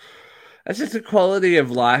 that's just a quality of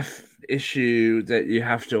life issue that you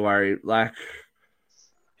have to worry. Like,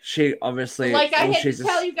 she obviously, like I had to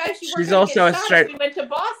tell you guys, she's also a straight. We went to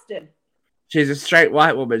Boston. she's a straight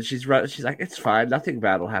white woman. She's like, it's fine. Nothing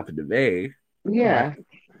bad will happen to me. Yeah.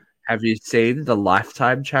 Have you seen the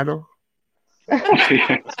Lifetime channel?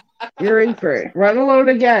 You're in for it. Run alone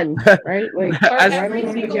again, right? Like, every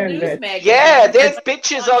single news magazine. Yeah, there's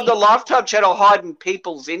bitches on the Lifetime channel hiding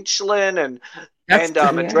people's insulin and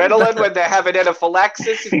adrenaline when they're having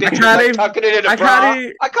anaphylaxis. Bitches tucking it in a bra.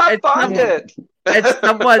 I can't find it. It's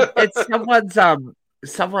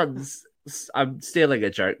someone's. I'm stealing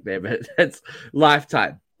a joke there, but it's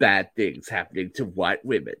Lifetime bad things happening to white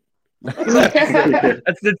women. That's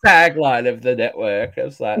the tagline of the network.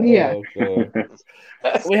 It's like, oh god.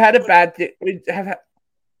 We had a bad thing. We have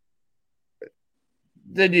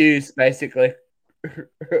the news, basically.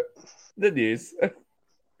 The news.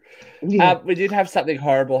 Yeah. We did have something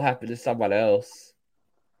horrible happen to someone else.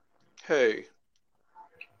 Who?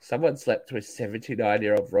 Someone slept with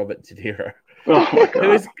 79-year-old Robert De Niro,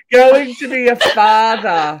 who is going to be a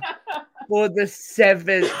father for the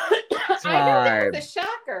 7th time. I know, that was a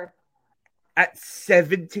shocker. At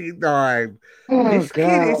 79. This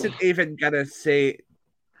kid isn't even going to see...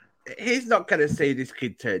 He's not going to see this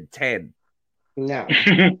kid turn 10. No.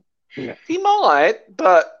 He might,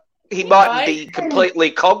 but he mightn't be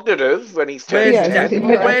completely cognitive when he's turning 10.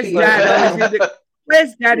 Where's Dad?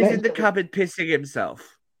 Where's Dad? He's in the cupboard pissing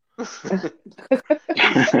himself.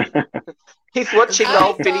 He's watching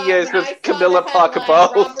old videos of Camilla Parker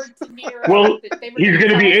Bowles. Well, he's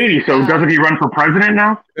going to be 80, so doesn't he run for president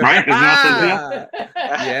now? Right? Isn't that the deal?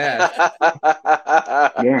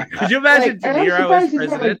 Yeah. Could you imagine De Niro as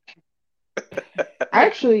president?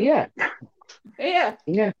 Actually, yeah. Yeah.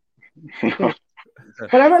 But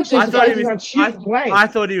I'm actually I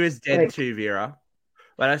thought he was dead too, Vera.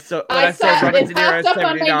 When I saw Robert De Niro at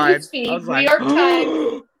 79, I was like, New York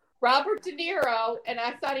Times, Robert De Niro, and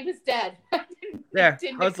I thought he was dead. I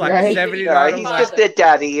was like 79. He's just their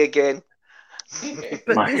daddy again.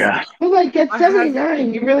 My God. But like at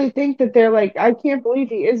 79, you really think that they're like, I can't believe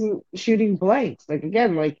he isn't shooting blanks. Like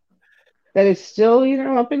again, like that is still,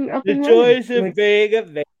 up and the joys of being a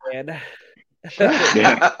man. Zero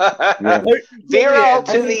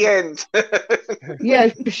to the end.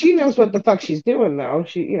 Yeah, she knows what the fuck she's doing though.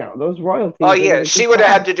 She, those royalties. Oh yeah, she would have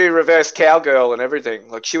had to do reverse cowgirl and everything.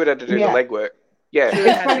 Like she would have to do the legwork. Yeah.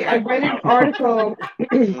 It's funny. I read an article.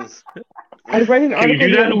 Can you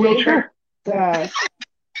do that in a wheelchair?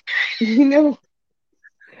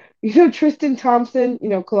 Tristan Thompson.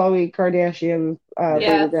 Khloe Kardashian's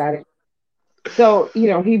baby daddy. So, he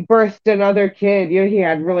birthed another kid. He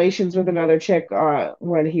had relations with another chick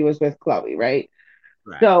when he was with Khloe, right?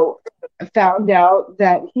 So I found out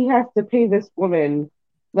that he has to pay this woman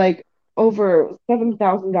like over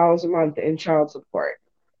 $7,000 a month in child support.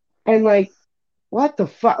 And like, what the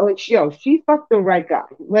fuck? Like, she fucked the right guy.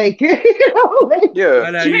 Like, she made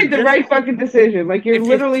the right fucking decision. Like, you're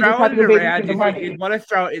literally just having to pay for the money. You want to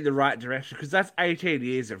throw it in the right direction because that's 18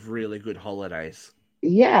 years of really good holidays.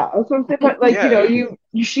 Yeah, that's what I'm saying. But like,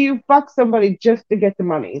 you fuck somebody just to get the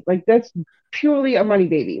money. Like that's purely a money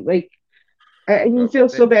baby. Like, and you feel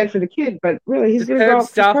so bad for the kid, but really, he's gonna go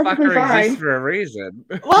perfectly fine for a reason.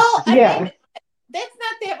 Well, I mean, that's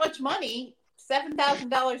not that much money.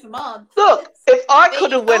 $7,000 a month. Look, if I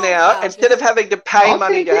could have went out instead of having to pay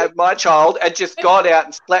money to have my child and just gone out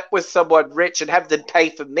and slept with someone rich and have them pay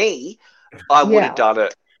for me, I would have done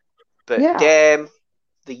it. But damn.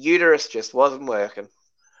 The uterus just wasn't working.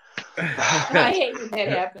 I hate when that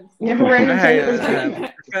happens.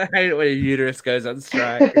 I hate it when a uterus goes on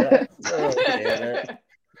strike.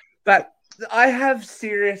 But I have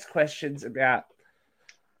serious questions about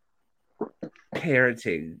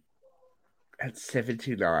parenting at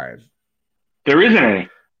 79. There isn't any.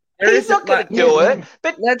 He's not going to do it.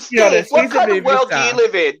 But let's be honest. What kind of world do you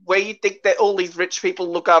live in where you think that all these rich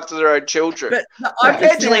people look after their own children?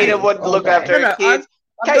 Angelina wouldn't look after her kids.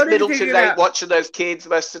 Kate Middleton ain't watching those kids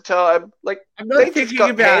most of the time. Like, I'm not thinking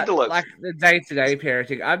about like the day-to-day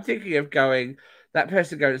parenting. I'm thinking of that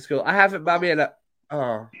person going to school. I have a mummy and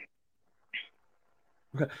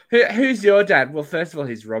who's your dad? Well, first of all,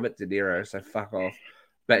 he's Robert De Niro, so fuck off.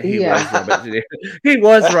 But he was Robert De Niro. He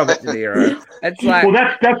was Robert De Niro. It's like, well,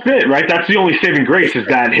 that's it, right? That's the only saving grace is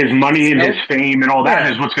that his money and his fame and all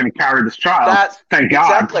that is what's going to carry this child. Thank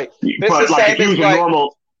God. Exactly. But like, if he was a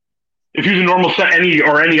normal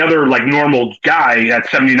any other like normal guy at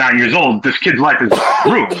 79 years old, this kid's life is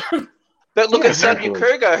ruined. But look at Sonia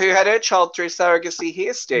Kruger, who had her child through surrogacy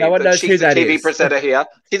here, Steve. No one knows she's who that a TV is. presenter here.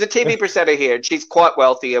 She's a TV presenter here, and she's quite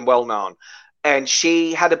wealthy and well known. And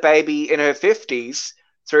she had a baby in her 50s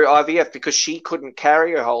through IVF because she couldn't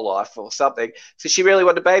carry her whole life or something. So she really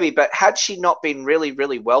wanted a baby. But had she not been really,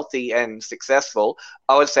 really wealthy and successful,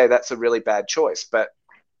 I would say that's a really bad choice. But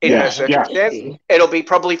in her circumstance, it'll be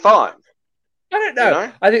probably fine. I don't know. You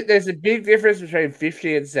know. I think there's a big difference between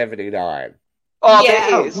 50 and 79. Oh,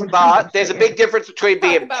 there is, but there's a big difference between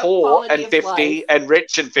being poor and 50 and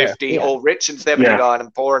rich and 50, or rich and 79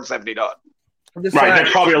 and poor and 79. Right,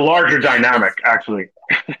 that's probably a larger dynamic, actually.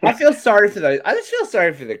 I feel sorry for those. I just feel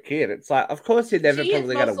sorry for the kid. It's like, of course, you're never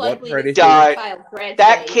probably going to want for anything.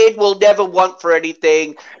 That kid will never want for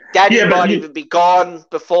anything. Daddy might even be gone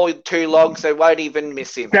before too long, so won't even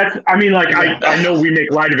miss him. I mean, like, I know we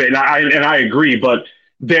make light of it, and I agree, but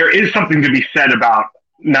there is something to be said about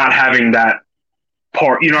not having that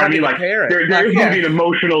part. You know what I mean? Like, there is going to be an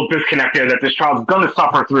emotional disconnect there that this child's going to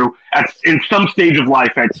suffer through in some stage of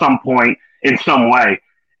life at some point in some way,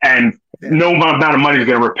 and no amount of money is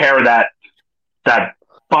going to repair that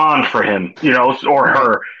bond for him, you know, or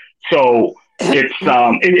her. So it's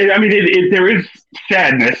there is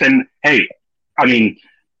sadness, and hey, I mean,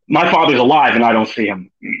 my father's alive and I don't see him.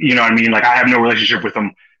 You know what I mean? Like, I have no relationship with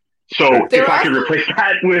him. So if I could replace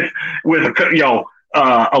that with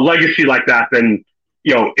a legacy like that, then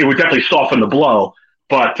it would definitely soften the blow.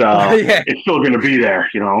 But it's still going to be there,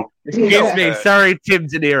 you know. Excuse me, sorry, Tim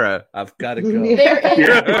De Niro. I've got to go. There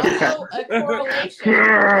is also a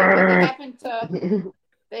correlation.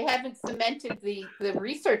 They haven't cemented the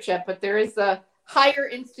research yet, but there is a higher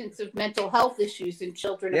instance of mental health issues in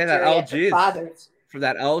children of geriatric fathers. For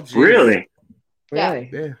that LG. Really?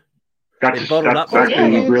 Yeah. That's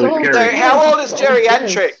actually really scary. So how old is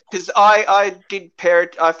geriatric? Because I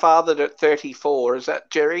fathered at 34. Is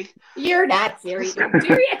that Jerry? You're not geriatric.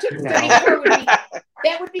 Geriatric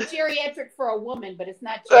 34 would be geriatric for a woman, but it's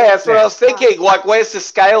not. Yeah, that's what I was thinking. Like, where's the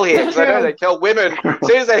scale here? Because I know they tell women as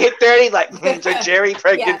soon as they hit 30, like, it's a Jerry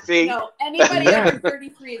pregnancy. No, anybody over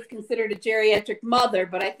 33 is considered a geriatric mother,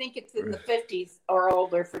 but I think it's in the 50s or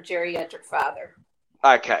older for geriatric father.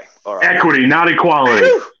 Okay, all right. Equity, not equality.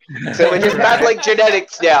 So we're just battling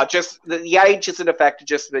genetics now. Just the age isn't a factor,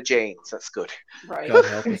 just the genes. That's good. Right. God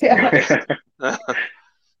help us all.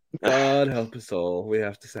 God help us all, we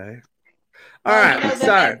have to say. All right,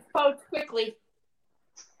 so quickly.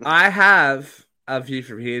 I have a view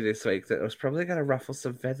from here this week that was probably going to ruffle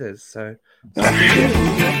some feathers. So.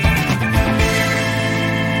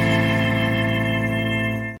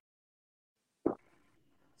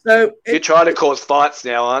 So you're trying to cause fights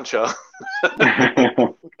now, aren't you? All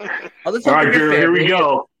right, here we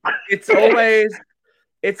go. It's always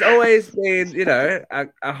been,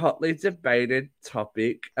 a hotly debated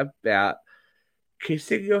topic about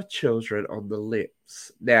kissing your children on the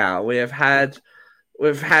lips. Now, we've had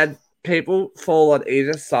people fall on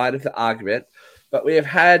either side of the argument, but we have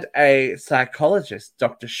had a psychologist,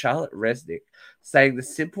 Dr. Charlotte Resnick, saying the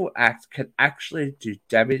simple act can actually do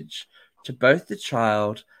damage to both the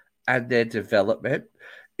child and their development.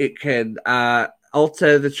 It can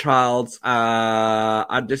alter the child's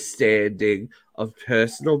understanding of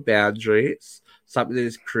personal boundaries, something that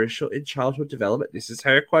is crucial in childhood development. This is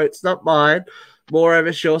her quotes, not mine.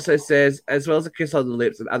 Moreover, she also says, as well as a kiss on the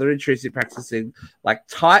lips and other intrusive practicing like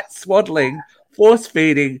tight swaddling, force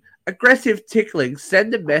feeding, aggressive tickling,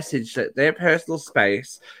 send a message that their personal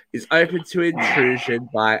space is open to intrusion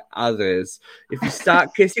by others. If you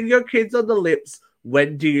start kissing your kids on the lips,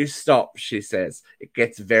 when do you stop? She says. It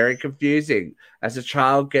gets very confusing. As a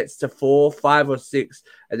child gets to 4, 5, or 6,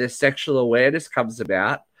 and their sexual awareness comes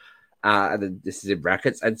about, and then this is in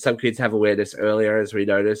brackets, and some kids have awareness earlier, as we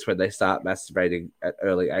notice, when they start masturbating at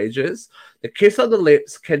early ages. The kiss on the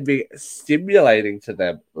lips can be stimulating to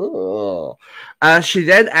them. She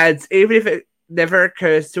then adds, even if it never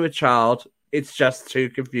occurs to a child, it's just too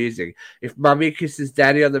confusing. If mummy kisses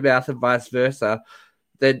daddy on the mouth and vice versa,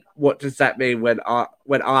 then what does that mean when I,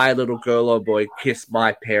 little girl or boy, kiss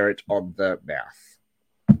my parent on the mouth?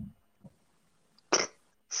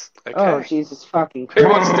 Okay. Oh, Jesus fucking Christ.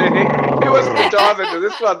 Who wants to dive into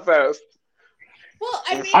this one first? Well,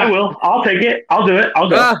 I will. I'll take it. I'll do it. I'll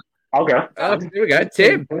go. I'll go. Here we go.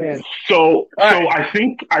 Tim. So I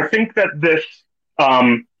think that this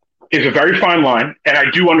is a very fine line, and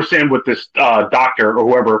I do understand what this doctor or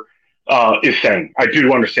whoever is saying. I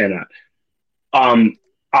do understand that.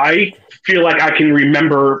 I feel like I can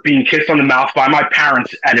remember being kissed on the mouth by my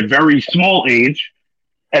parents at a very small age,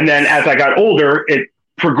 and then as I got older, it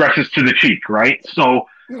progresses to the cheek, right? So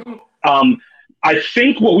I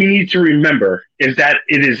think what we need to remember is that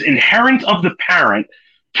it is inherent of the parent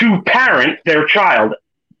to parent their child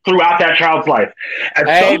throughout that child's life. At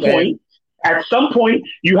some point, At some point,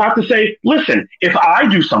 you have to say, listen, if I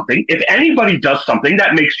do something, if anybody does something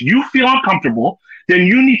that makes you feel uncomfortable, then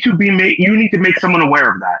you need to make someone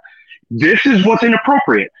aware of that. This is what's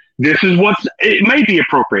inappropriate. This is it may be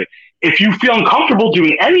appropriate. If you feel uncomfortable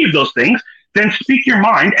doing any of those things, then speak your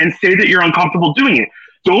mind and say that you're uncomfortable doing it.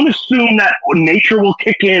 Don't assume that nature will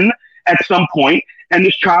kick in at some point and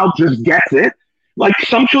this child just gets it. Like,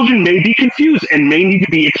 some children may be confused and may need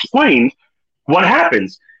to be explained what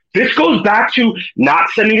happens. This goes back to not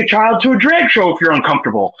sending a child to a drag show if you're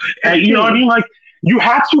uncomfortable. You know what I mean? Like, you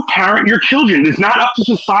have to parent your children. It's not up to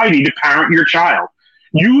society to parent your child.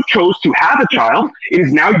 You chose to have a child. It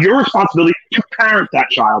is now your responsibility to parent that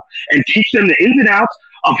child and teach them the ins and outs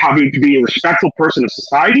of having to be a respectful person of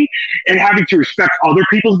society and having to respect other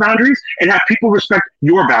people's boundaries and have people respect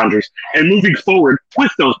your boundaries and moving forward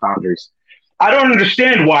with those boundaries. I don't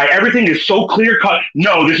understand why everything is so clear cut.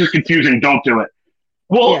 No, this is confusing. Don't do it.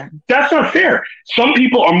 Well, That's not fair. Some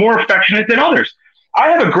people are more affectionate than others. I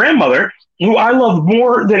have a grandmother who I love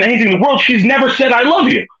more than anything in the world. She's never said, I love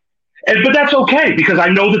you. But that's okay, because I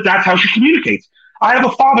know that that's how she communicates. I have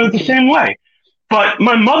a father the same way. But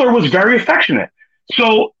my mother was very affectionate.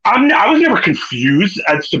 So I was never confused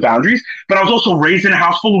as to boundaries, but I was also raised in a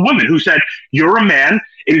house full of women who said, you're a man.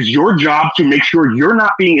 It is your job to make sure you're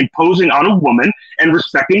not being imposing on a woman and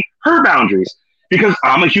respecting her boundaries, because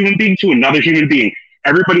I'm a human being to another human being.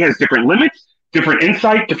 Everybody has different limits, different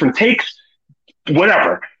insight, different takes,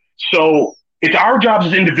 whatever. So it's our jobs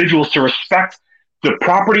as individuals to respect the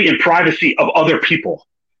property and privacy of other people.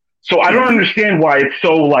 So I don't understand why it's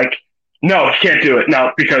so like, no, you can't do it.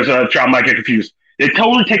 No, because a child might get confused. It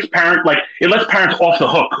totally takes it lets parents off the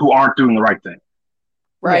hook who aren't doing the right thing.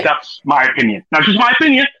 Right. That's my opinion. That's just my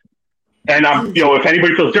opinion. And if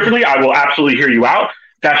anybody feels differently, I will absolutely hear you out.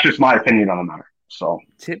 That's just my opinion on the matter. So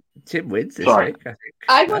Tim wins this Sorry. week, I think.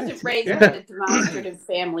 I wasn't raised in a demonstrative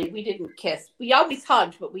family. We didn't kiss. We always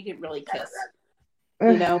hugged, but we didn't really kiss.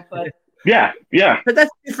 But yeah. But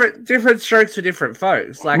that's different strokes for different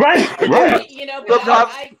folks. Like, right. But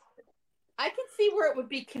I can see where it would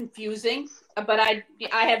be confusing, but I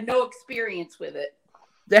have no experience with it.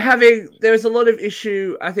 There was a lot of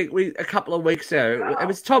issue, I think, a couple of weeks ago. It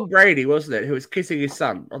was Tom Brady, wasn't it, who was kissing his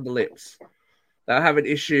son on the lips. They have an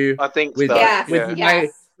issue, I think, with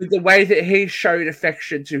the way that he showed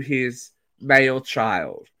affection to his male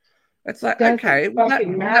child. It's like, okay,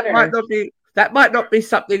 that might not be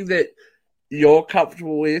something that you're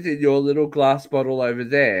comfortable with in your little glass bottle over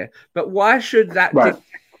there. But why should that dictate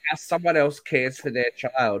how someone else cares for their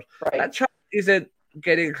child? Right. That child isn't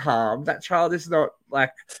getting harmed. That child is not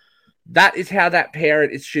like, that is how that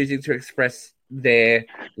parent is choosing to express their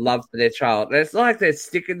love for their child. And it's not like they're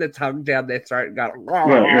sticking the tongue down their throat and going,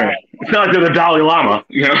 right. It's not like they're the Dalai Lama,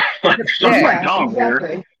 It's my tongue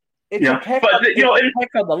here. It's a peck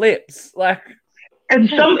on the lips. Like, and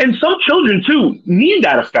some children too need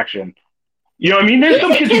that affection. You know what I mean? There's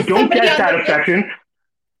some kids who don't get that affection.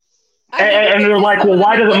 And they're like, well,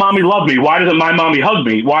 why doesn't mommy love me? Why doesn't my mommy hug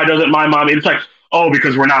me? Why doesn't my mommy? It's like, oh,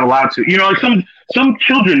 because we're not allowed to. Like some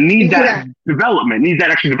children need that development, need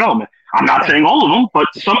that extra development. I'm not saying all of them, but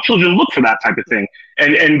some children look for that type of thing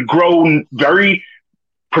and grow very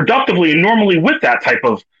productively and normally with that type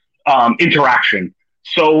of interaction.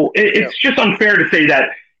 So it's just unfair to say that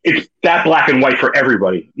it's that black and white for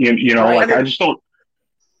everybody. I just don't.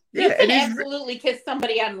 You can absolutely kiss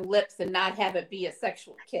somebody on the lips and not have it be a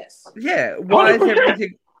sexual kiss. Yeah, why is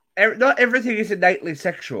everything? Not everything is innately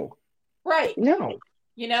sexual. Right. No.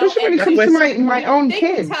 Especially when it comes to my own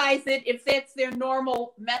kids. Stigmatize it if that's their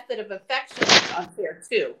normal method of affection. It's unfair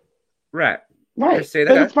too. Right. But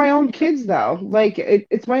it's my own kids though. Like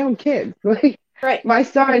it's my own kids. Like my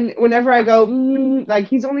son, whenever I go, like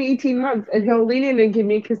he's only 18 months, and he'll lean in and give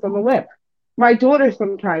me a kiss on the lip. My daughter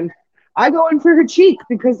sometimes, I go in for her cheek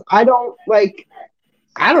because I don't like.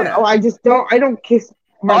 I don't know. I don't kiss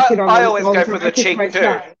my kid on the lip. I always go for the cheek too.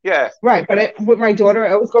 Child. Yeah. Right, but with my daughter,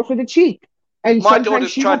 I always go for the cheek. And my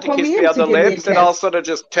daughter's trying to kiss the other lips, and I'll sort of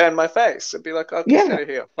just turn my face and be like, "I'll kiss it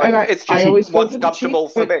here." Like, it's just what's comfortable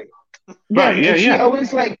for me. Right, she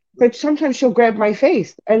always but sometimes she'll grab my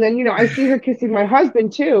face, and then I see her kissing my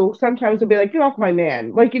husband too. Sometimes I'll be like, "Get off my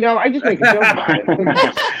man!" Like I just make a joke about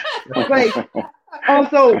it. Like,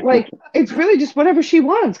 also, it's really just whatever she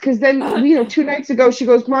wants. Because then 2 nights ago she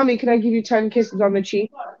goes, "Mommy, can I give you 10 kisses on the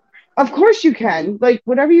cheek?" Of course you can. Like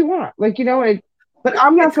whatever you want. But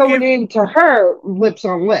I'm not going into her lips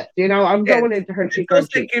on lips. You know, I'm going into her cheek on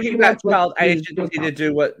cheek. Giving that child agency to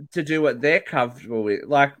do what they're comfortable with.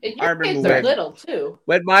 Like and I your remember kids when are little too.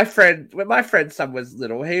 When my friend's son was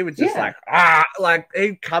little, he would just like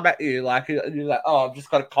he'd come at you like and you're like, oh, I'm just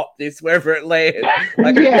gonna cop this wherever it lands.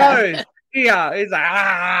 Like no, yeah, he's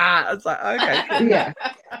like It's like okay, cool. Yeah.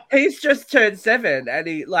 He's just turned 7,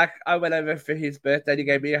 and I went over for his birthday. And he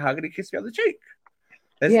gave me a hug and he kissed me on the cheek.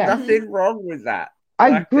 There's nothing wrong with that.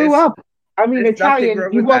 I grew up. I mean,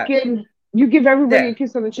 Italian. You walk in, you give everybody a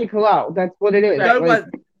kiss on the cheek. Hello, that's what it is.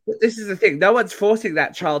 This is the thing. No one's forcing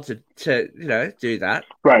that child to do that.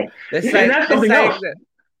 Right. They're saying else.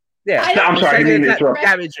 I'm sorry.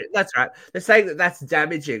 Damaging. That's right. They're saying that that's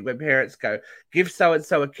damaging when parents go, give so and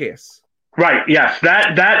so a kiss. Right. Yes.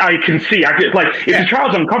 That I can see. If the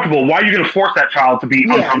child's uncomfortable, why are you going to force that child to be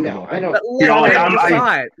uncomfortable? No, I don't.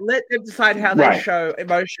 But let them decide how they show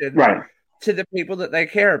emotion to the people that they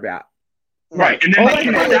care about. Right. And then they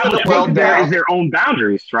can establish what their own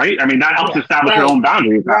boundaries, right? I mean, that helps establish your own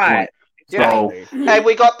boundaries. Right. So, hey,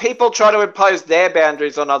 we got people trying to impose their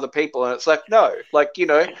boundaries on other people, and it's like, no,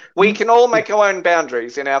 we can all make our own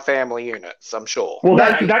boundaries in our family units, I'm sure. Well,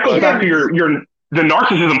 that goes back to the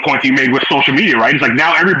narcissism point you made with social media, right? It's like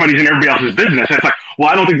now everybody's in everybody else's business. And it's like, well,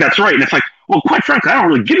 I don't think that's right. And it's like, well, quite frankly, I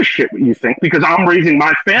don't really give a shit what you think because I'm raising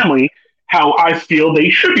my family how I feel they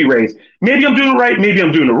should be raised. Maybe I'm doing it right, maybe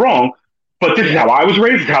I'm doing it wrong, but this is how I was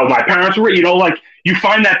raised, how my parents were raised. You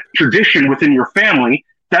find that tradition within your family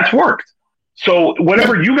that's worked. So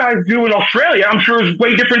whatever you guys do in Australia, I'm sure is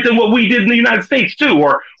way different than what we did in the United States too,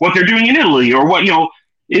 or what they're doing in Italy, or what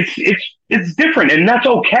it's different, and that's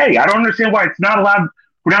okay. I don't understand why we're not allowed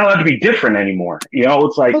to be different anymore.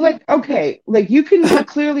 It's like, but okay, you can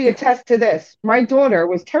clearly attest to this. My daughter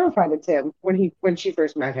was terrified of Tim when she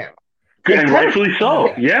first met him, and rightfully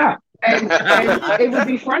so. Yeah, and it would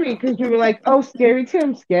be funny because we were like, oh, scary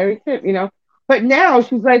Tim, But now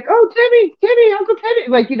she's like, oh, Timmy, Uncle Teddy,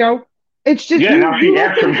 it's just now she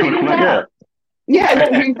acts like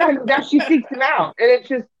now she seeks him out, and it's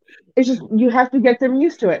just you have to get them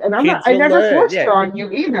used to it. And I never forced her on you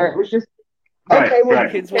either. It was just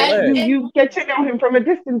kids will learn. You get to know him from a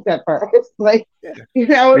distance at first, you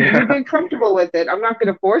get comfortable with it. I'm not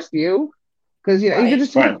going to force you because you can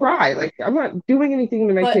just cry. I'm not doing anything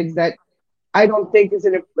to my kids that I don't think is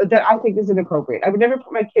inappropriate. I would never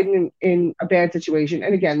put my kid in a bad situation.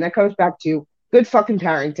 And again, that comes back to good fucking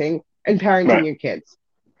parenting and parenting your kids.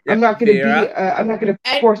 Yep. I'm not going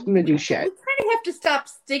to force them to do shit. We kind of have to stop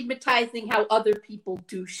stigmatizing how other people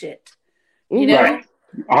do shit. Right.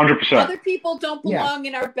 100%. Other people don't belong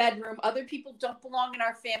in our bedroom. Other people don't belong in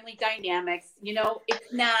our family dynamics.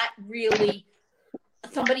 It's not really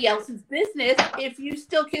somebody else's business if you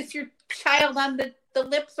still kiss your child on the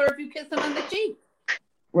lips or if you kiss them on the cheek.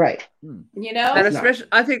 Right. And especially,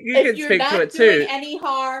 I think you can speak to it too. If you're not doing any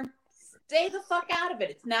harm, stay the fuck out of it.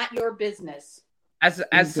 It's not your business. As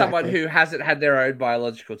someone who hasn't had their own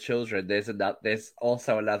biological children, there's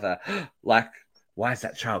also another why is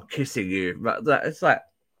that child kissing you? But it's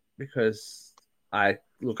because I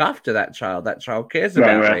look after that child. That child cares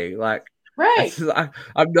about me.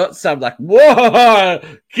 I'm not some whoa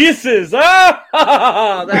kisses.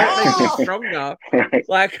 That makes me stronger.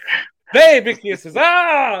 Baby kisses.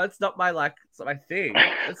 It's not my it's not my thing.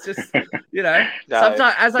 It's just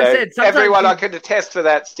sometimes, as I said, everyone I can attest to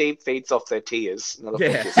that. Steve feeds off their tears.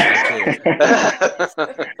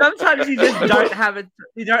 Sometimes you just don't have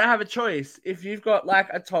a choice. If you've got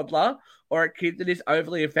a toddler or a kid that is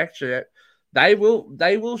overly affectionate, they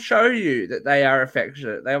will show you that they are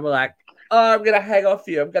affectionate. They will oh, I'm gonna hang off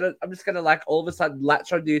you. I'm just gonna all of a sudden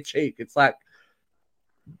latch onto your cheek. It's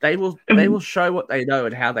they will show what they know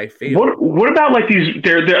and how they feel. What about these?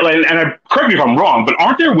 They're and correct me if I'm wrong, but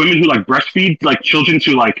aren't there women who breastfeed children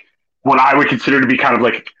to what I would consider to be kind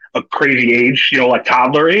of a crazy age,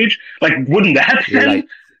 toddler age? Wouldn't that send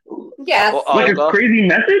a crazy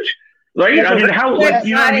message? Right? I mean, how what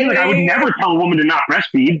I mean? I would never tell a woman to not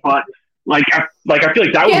breastfeed, but I feel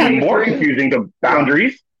like that would be more confusing to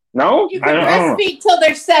boundaries. No, you can breastfeed till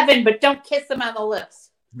they're 7, but don't kiss them on the lips.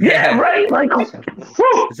 Yeah, right.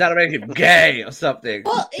 Does that make him gay or something?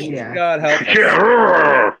 Well, God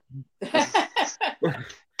help us.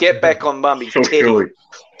 Get back on mummy's titty.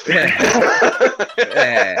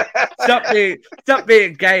 Yeah. Stop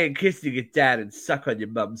being gay and kissing your dad and suck on your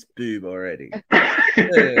mum's boob already. I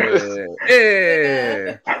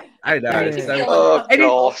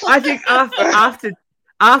know. I think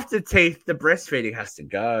after teeth, the breastfeeding has to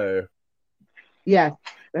go. Yeah.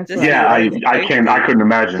 I couldn't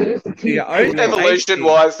imagine.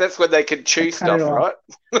 Evolution-wise, that's when they can chew stuff, right?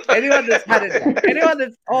 anyone that's had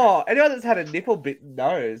a nipple bitten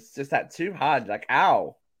nose, just that too hard, like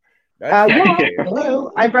ow.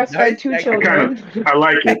 Hello. I breastfed 2 children. I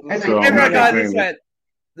like it. So everyone just went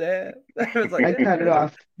there. I cut it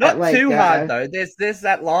off. Not too hard though. There's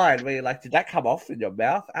that line where you're like, did that come off in your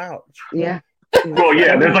mouth? Ouch. Yeah. Well,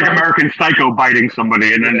 yeah, there's like American Psycho biting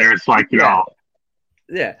somebody, and then there's like,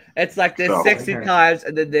 Yeah, it's like there's sexy times,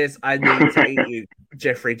 and then there's I need to eat you,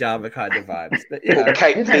 Jeffrey Dahmer kind of vibes. But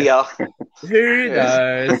Cape Fear. Who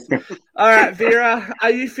knows? All right, Vera,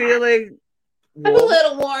 are you feeling warm? I'm a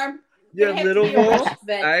little warm. You're a little warm?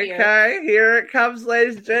 Okay, here it comes,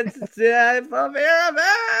 ladies and gents. It's time for Vera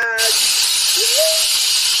Vent!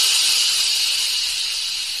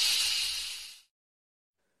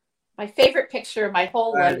 My favorite picture of my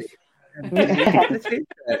whole life.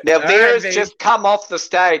 Now, Vera's just come off the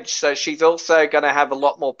stage, so she's also going to have a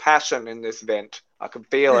lot more passion in this event. I can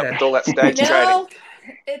feel it with all that stage training.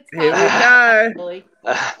 Here we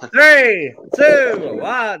go. 3, 2,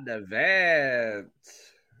 1, event.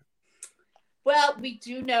 Well, we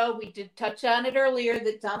do know, we did touch on it earlier,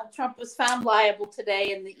 that Donald Trump was found liable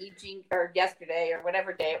today in the yesterday, or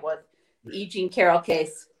whatever day it was, the E. Jean Carroll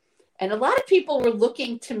case. And a lot of people were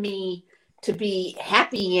looking to me to be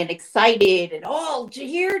happy and excited and, did you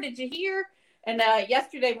hear? Did you hear? And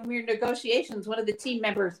yesterday when we were in negotiations, one of the team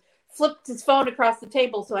members flipped his phone across the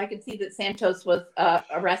table so I could see that Santos was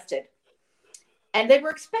arrested. And they were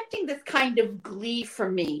expecting this kind of glee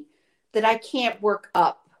from me that I can't work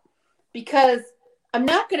up, because I'm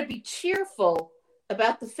not going to be cheerful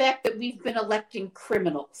about the fact that we've been electing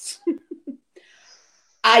criminals.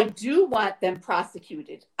 I do want them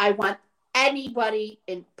prosecuted. I want anybody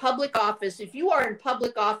in public office, if you are in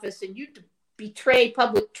public office and you betray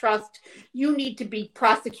public trust, you need to be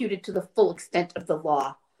prosecuted to the full extent of the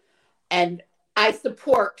law. And I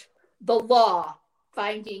support the law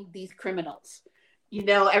finding these criminals. You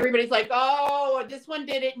know, everybody's like, this one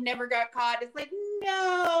did it and never got caught. It's like,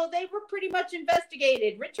 no, they were pretty much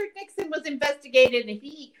investigated. Richard Nixon was investigated, and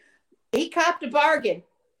he copped a bargain.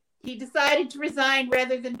 He decided to resign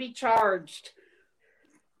rather than be charged.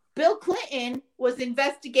 Bill Clinton was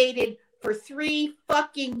investigated for 3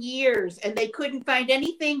 fucking years, and they couldn't find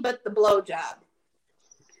anything but the blowjob.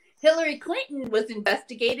 Hillary Clinton was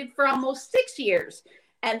investigated for almost 6 years,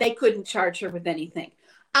 and they couldn't charge her with anything.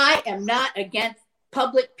 I am not against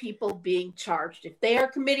public people being charged. If they are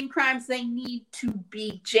committing crimes, they need to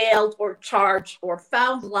be jailed or charged or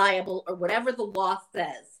found liable or whatever the law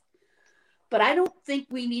says. But I don't think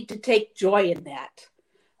we need to take joy in that.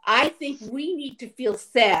 I think we need to feel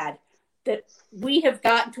sad that we have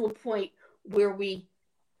gotten to a point where we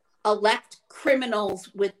elect criminals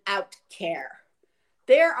without care.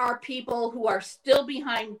 There are people who are still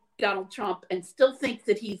behind Donald Trump and still think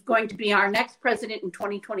that he's going to be our next president in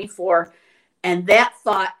 2024. And that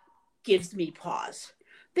thought gives me pause.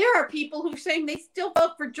 There are people who are saying they still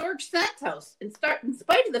vote for George Santos in spite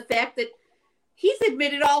of the fact that he's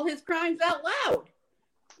admitted all his crimes out loud,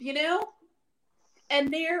 you know?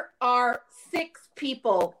 And there are 6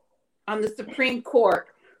 people on the Supreme Court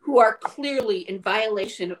who are clearly in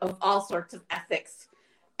violation of all sorts of ethics.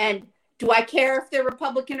 And do I care if they're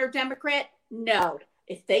Republican or Democrat? No.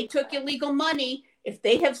 If they took illegal money, if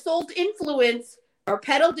they have sold influence or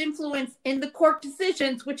peddled influence in the court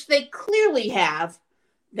decisions, which they clearly have,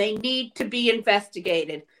 they need to be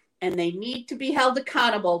investigated and they need to be held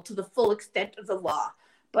accountable to the full extent of the law.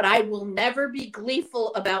 But I will never be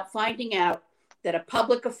gleeful about finding out that a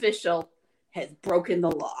public official has broken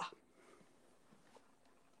the law.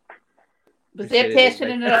 Was that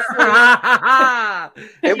passionate enough for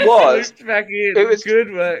you? It was. It was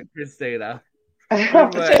good work, Christina.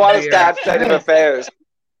 It's quite a sad state of affairs.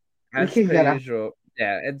 As per usual.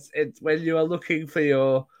 Yeah, it's when you are looking for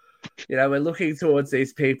your, we're looking towards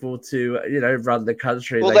these people to, run the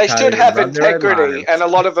country. Well, they should have integrity, and a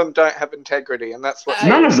lot of them don't have integrity, and that's what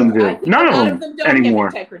none of them do. None of them anymore.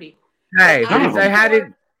 Integrity. Hey, if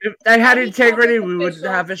they had integrity, we wouldn't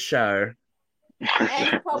have a show.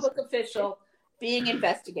 Any public official being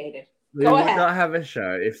investigated. We would not have a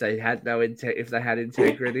show if they had if they had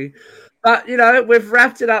integrity. But we've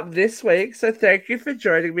wrapped it up this week, so thank you for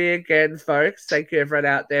joining me again, folks. Thank you everyone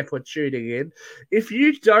out there for tuning in. If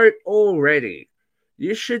you don't already,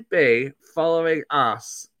 you should be following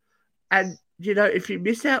us and if you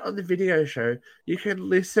miss out on the video show, you can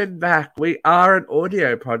listen back. We are an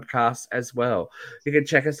audio podcast as well. You can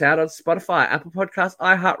check us out on Spotify, Apple Podcasts,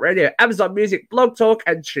 iHeartRadio, Amazon Music, Blog Talk,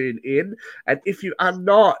 and tune in. And if you are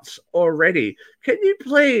not already, can you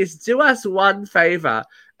please do us one favor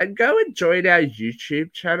and go and join our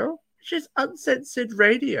YouTube channel, which is Uncensored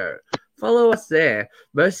Radio. Follow us there.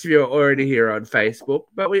 Most of you are already here on Facebook,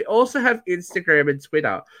 but we also have Instagram and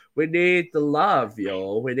Twitter. We need the love,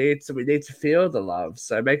 y'all. We need to feel the love.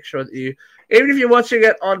 So make sure that you, even if you're watching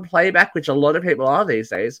it on playback, which a lot of people are these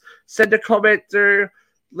days, send a comment through.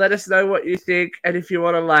 Let us know what you think. And if you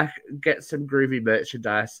want to get some groovy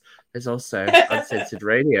merchandise, there's also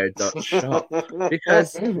uncensoredradio.shop.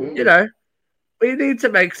 Because, we need to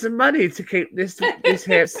make some money to keep this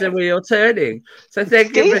hamster wheel turning. So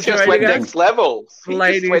thank you for joining us, next level,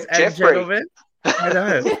 ladies and gentlemen. I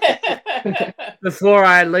know. Before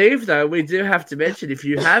I leave, though, we do have to mention, if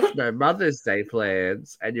you have no Mother's Day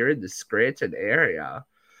plans and you're in the Scranton area,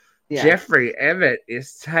 Jeffrey Emmett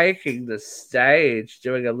is taking the stage,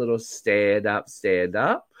 doing a little stand-up.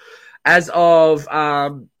 As of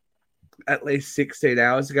at least 16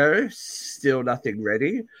 hours ago, still nothing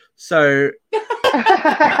ready. So...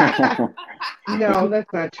 No,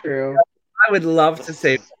 that's not true. I would love to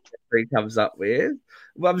see what Jeffrey comes up with.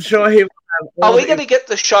 Well, I'm sure he will have... Are we going to get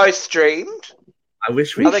the show streamed? I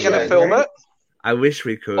wish we could. Are they going to film it? I wish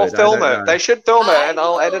we could. Or film it. They should film it, and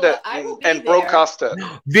I'll edit it and broadcast it.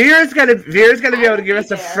 Vera's gonna be able to give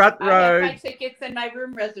us a front row. I have my tickets and my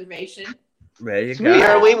room reservation. There you go.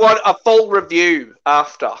 Vera, we want a full review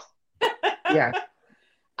after. Yeah.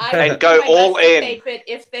 And go all in. Tape it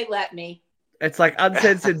if they let me. It's like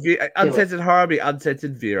uncensored horror, be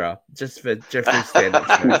uncensored Vera, just for Jeffrey's stand-up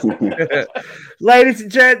shows. Ladies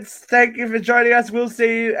and gents, thank you for joining us. We'll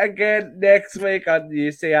see you again next week on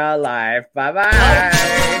UCR Live.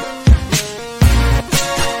 Bye-bye.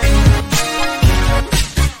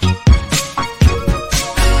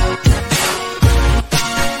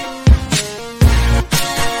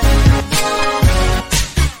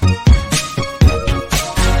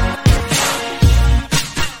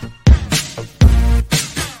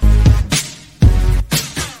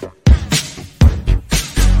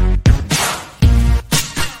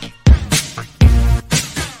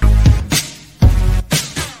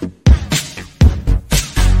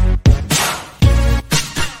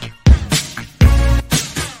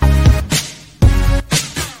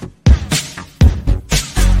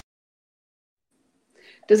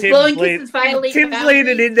 Does blowing kisses violate? Tim's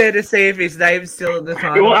leaning in there to see if his name's still in the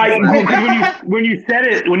title. Well, when you said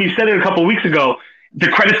it a couple of weeks ago, the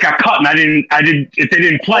credits got cut, and they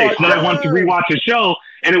didn't play. So then I wanted to rewatch the show,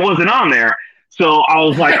 and it wasn't on there. So I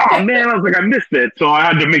was like, oh man, I missed it. So I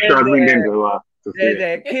had to make sure I leaned into.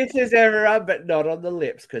 There kisses everyone, but not on the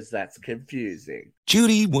lips, because that's confusing.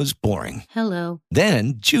 Judy was boring. Hello.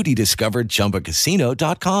 Then Judy discovered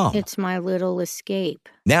ChumbaCasino.com. It's my little escape.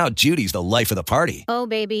 Now Judy's the life of the party. Oh,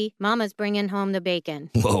 baby, mama's bringing home the bacon.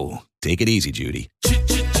 Whoa, take it easy, Judy.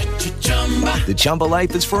 The Chumba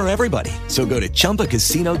life is for everybody. So go to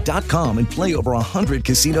ChumbaCasino.com and play over 100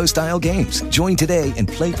 casino-style games. Join today and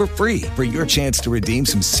play for free for your chance to redeem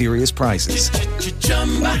some serious prizes.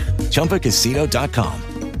 ChumbaCasino.com.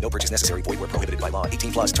 No purchase necessary. Void where prohibited by law.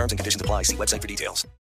 18+ terms and conditions apply. See website for details.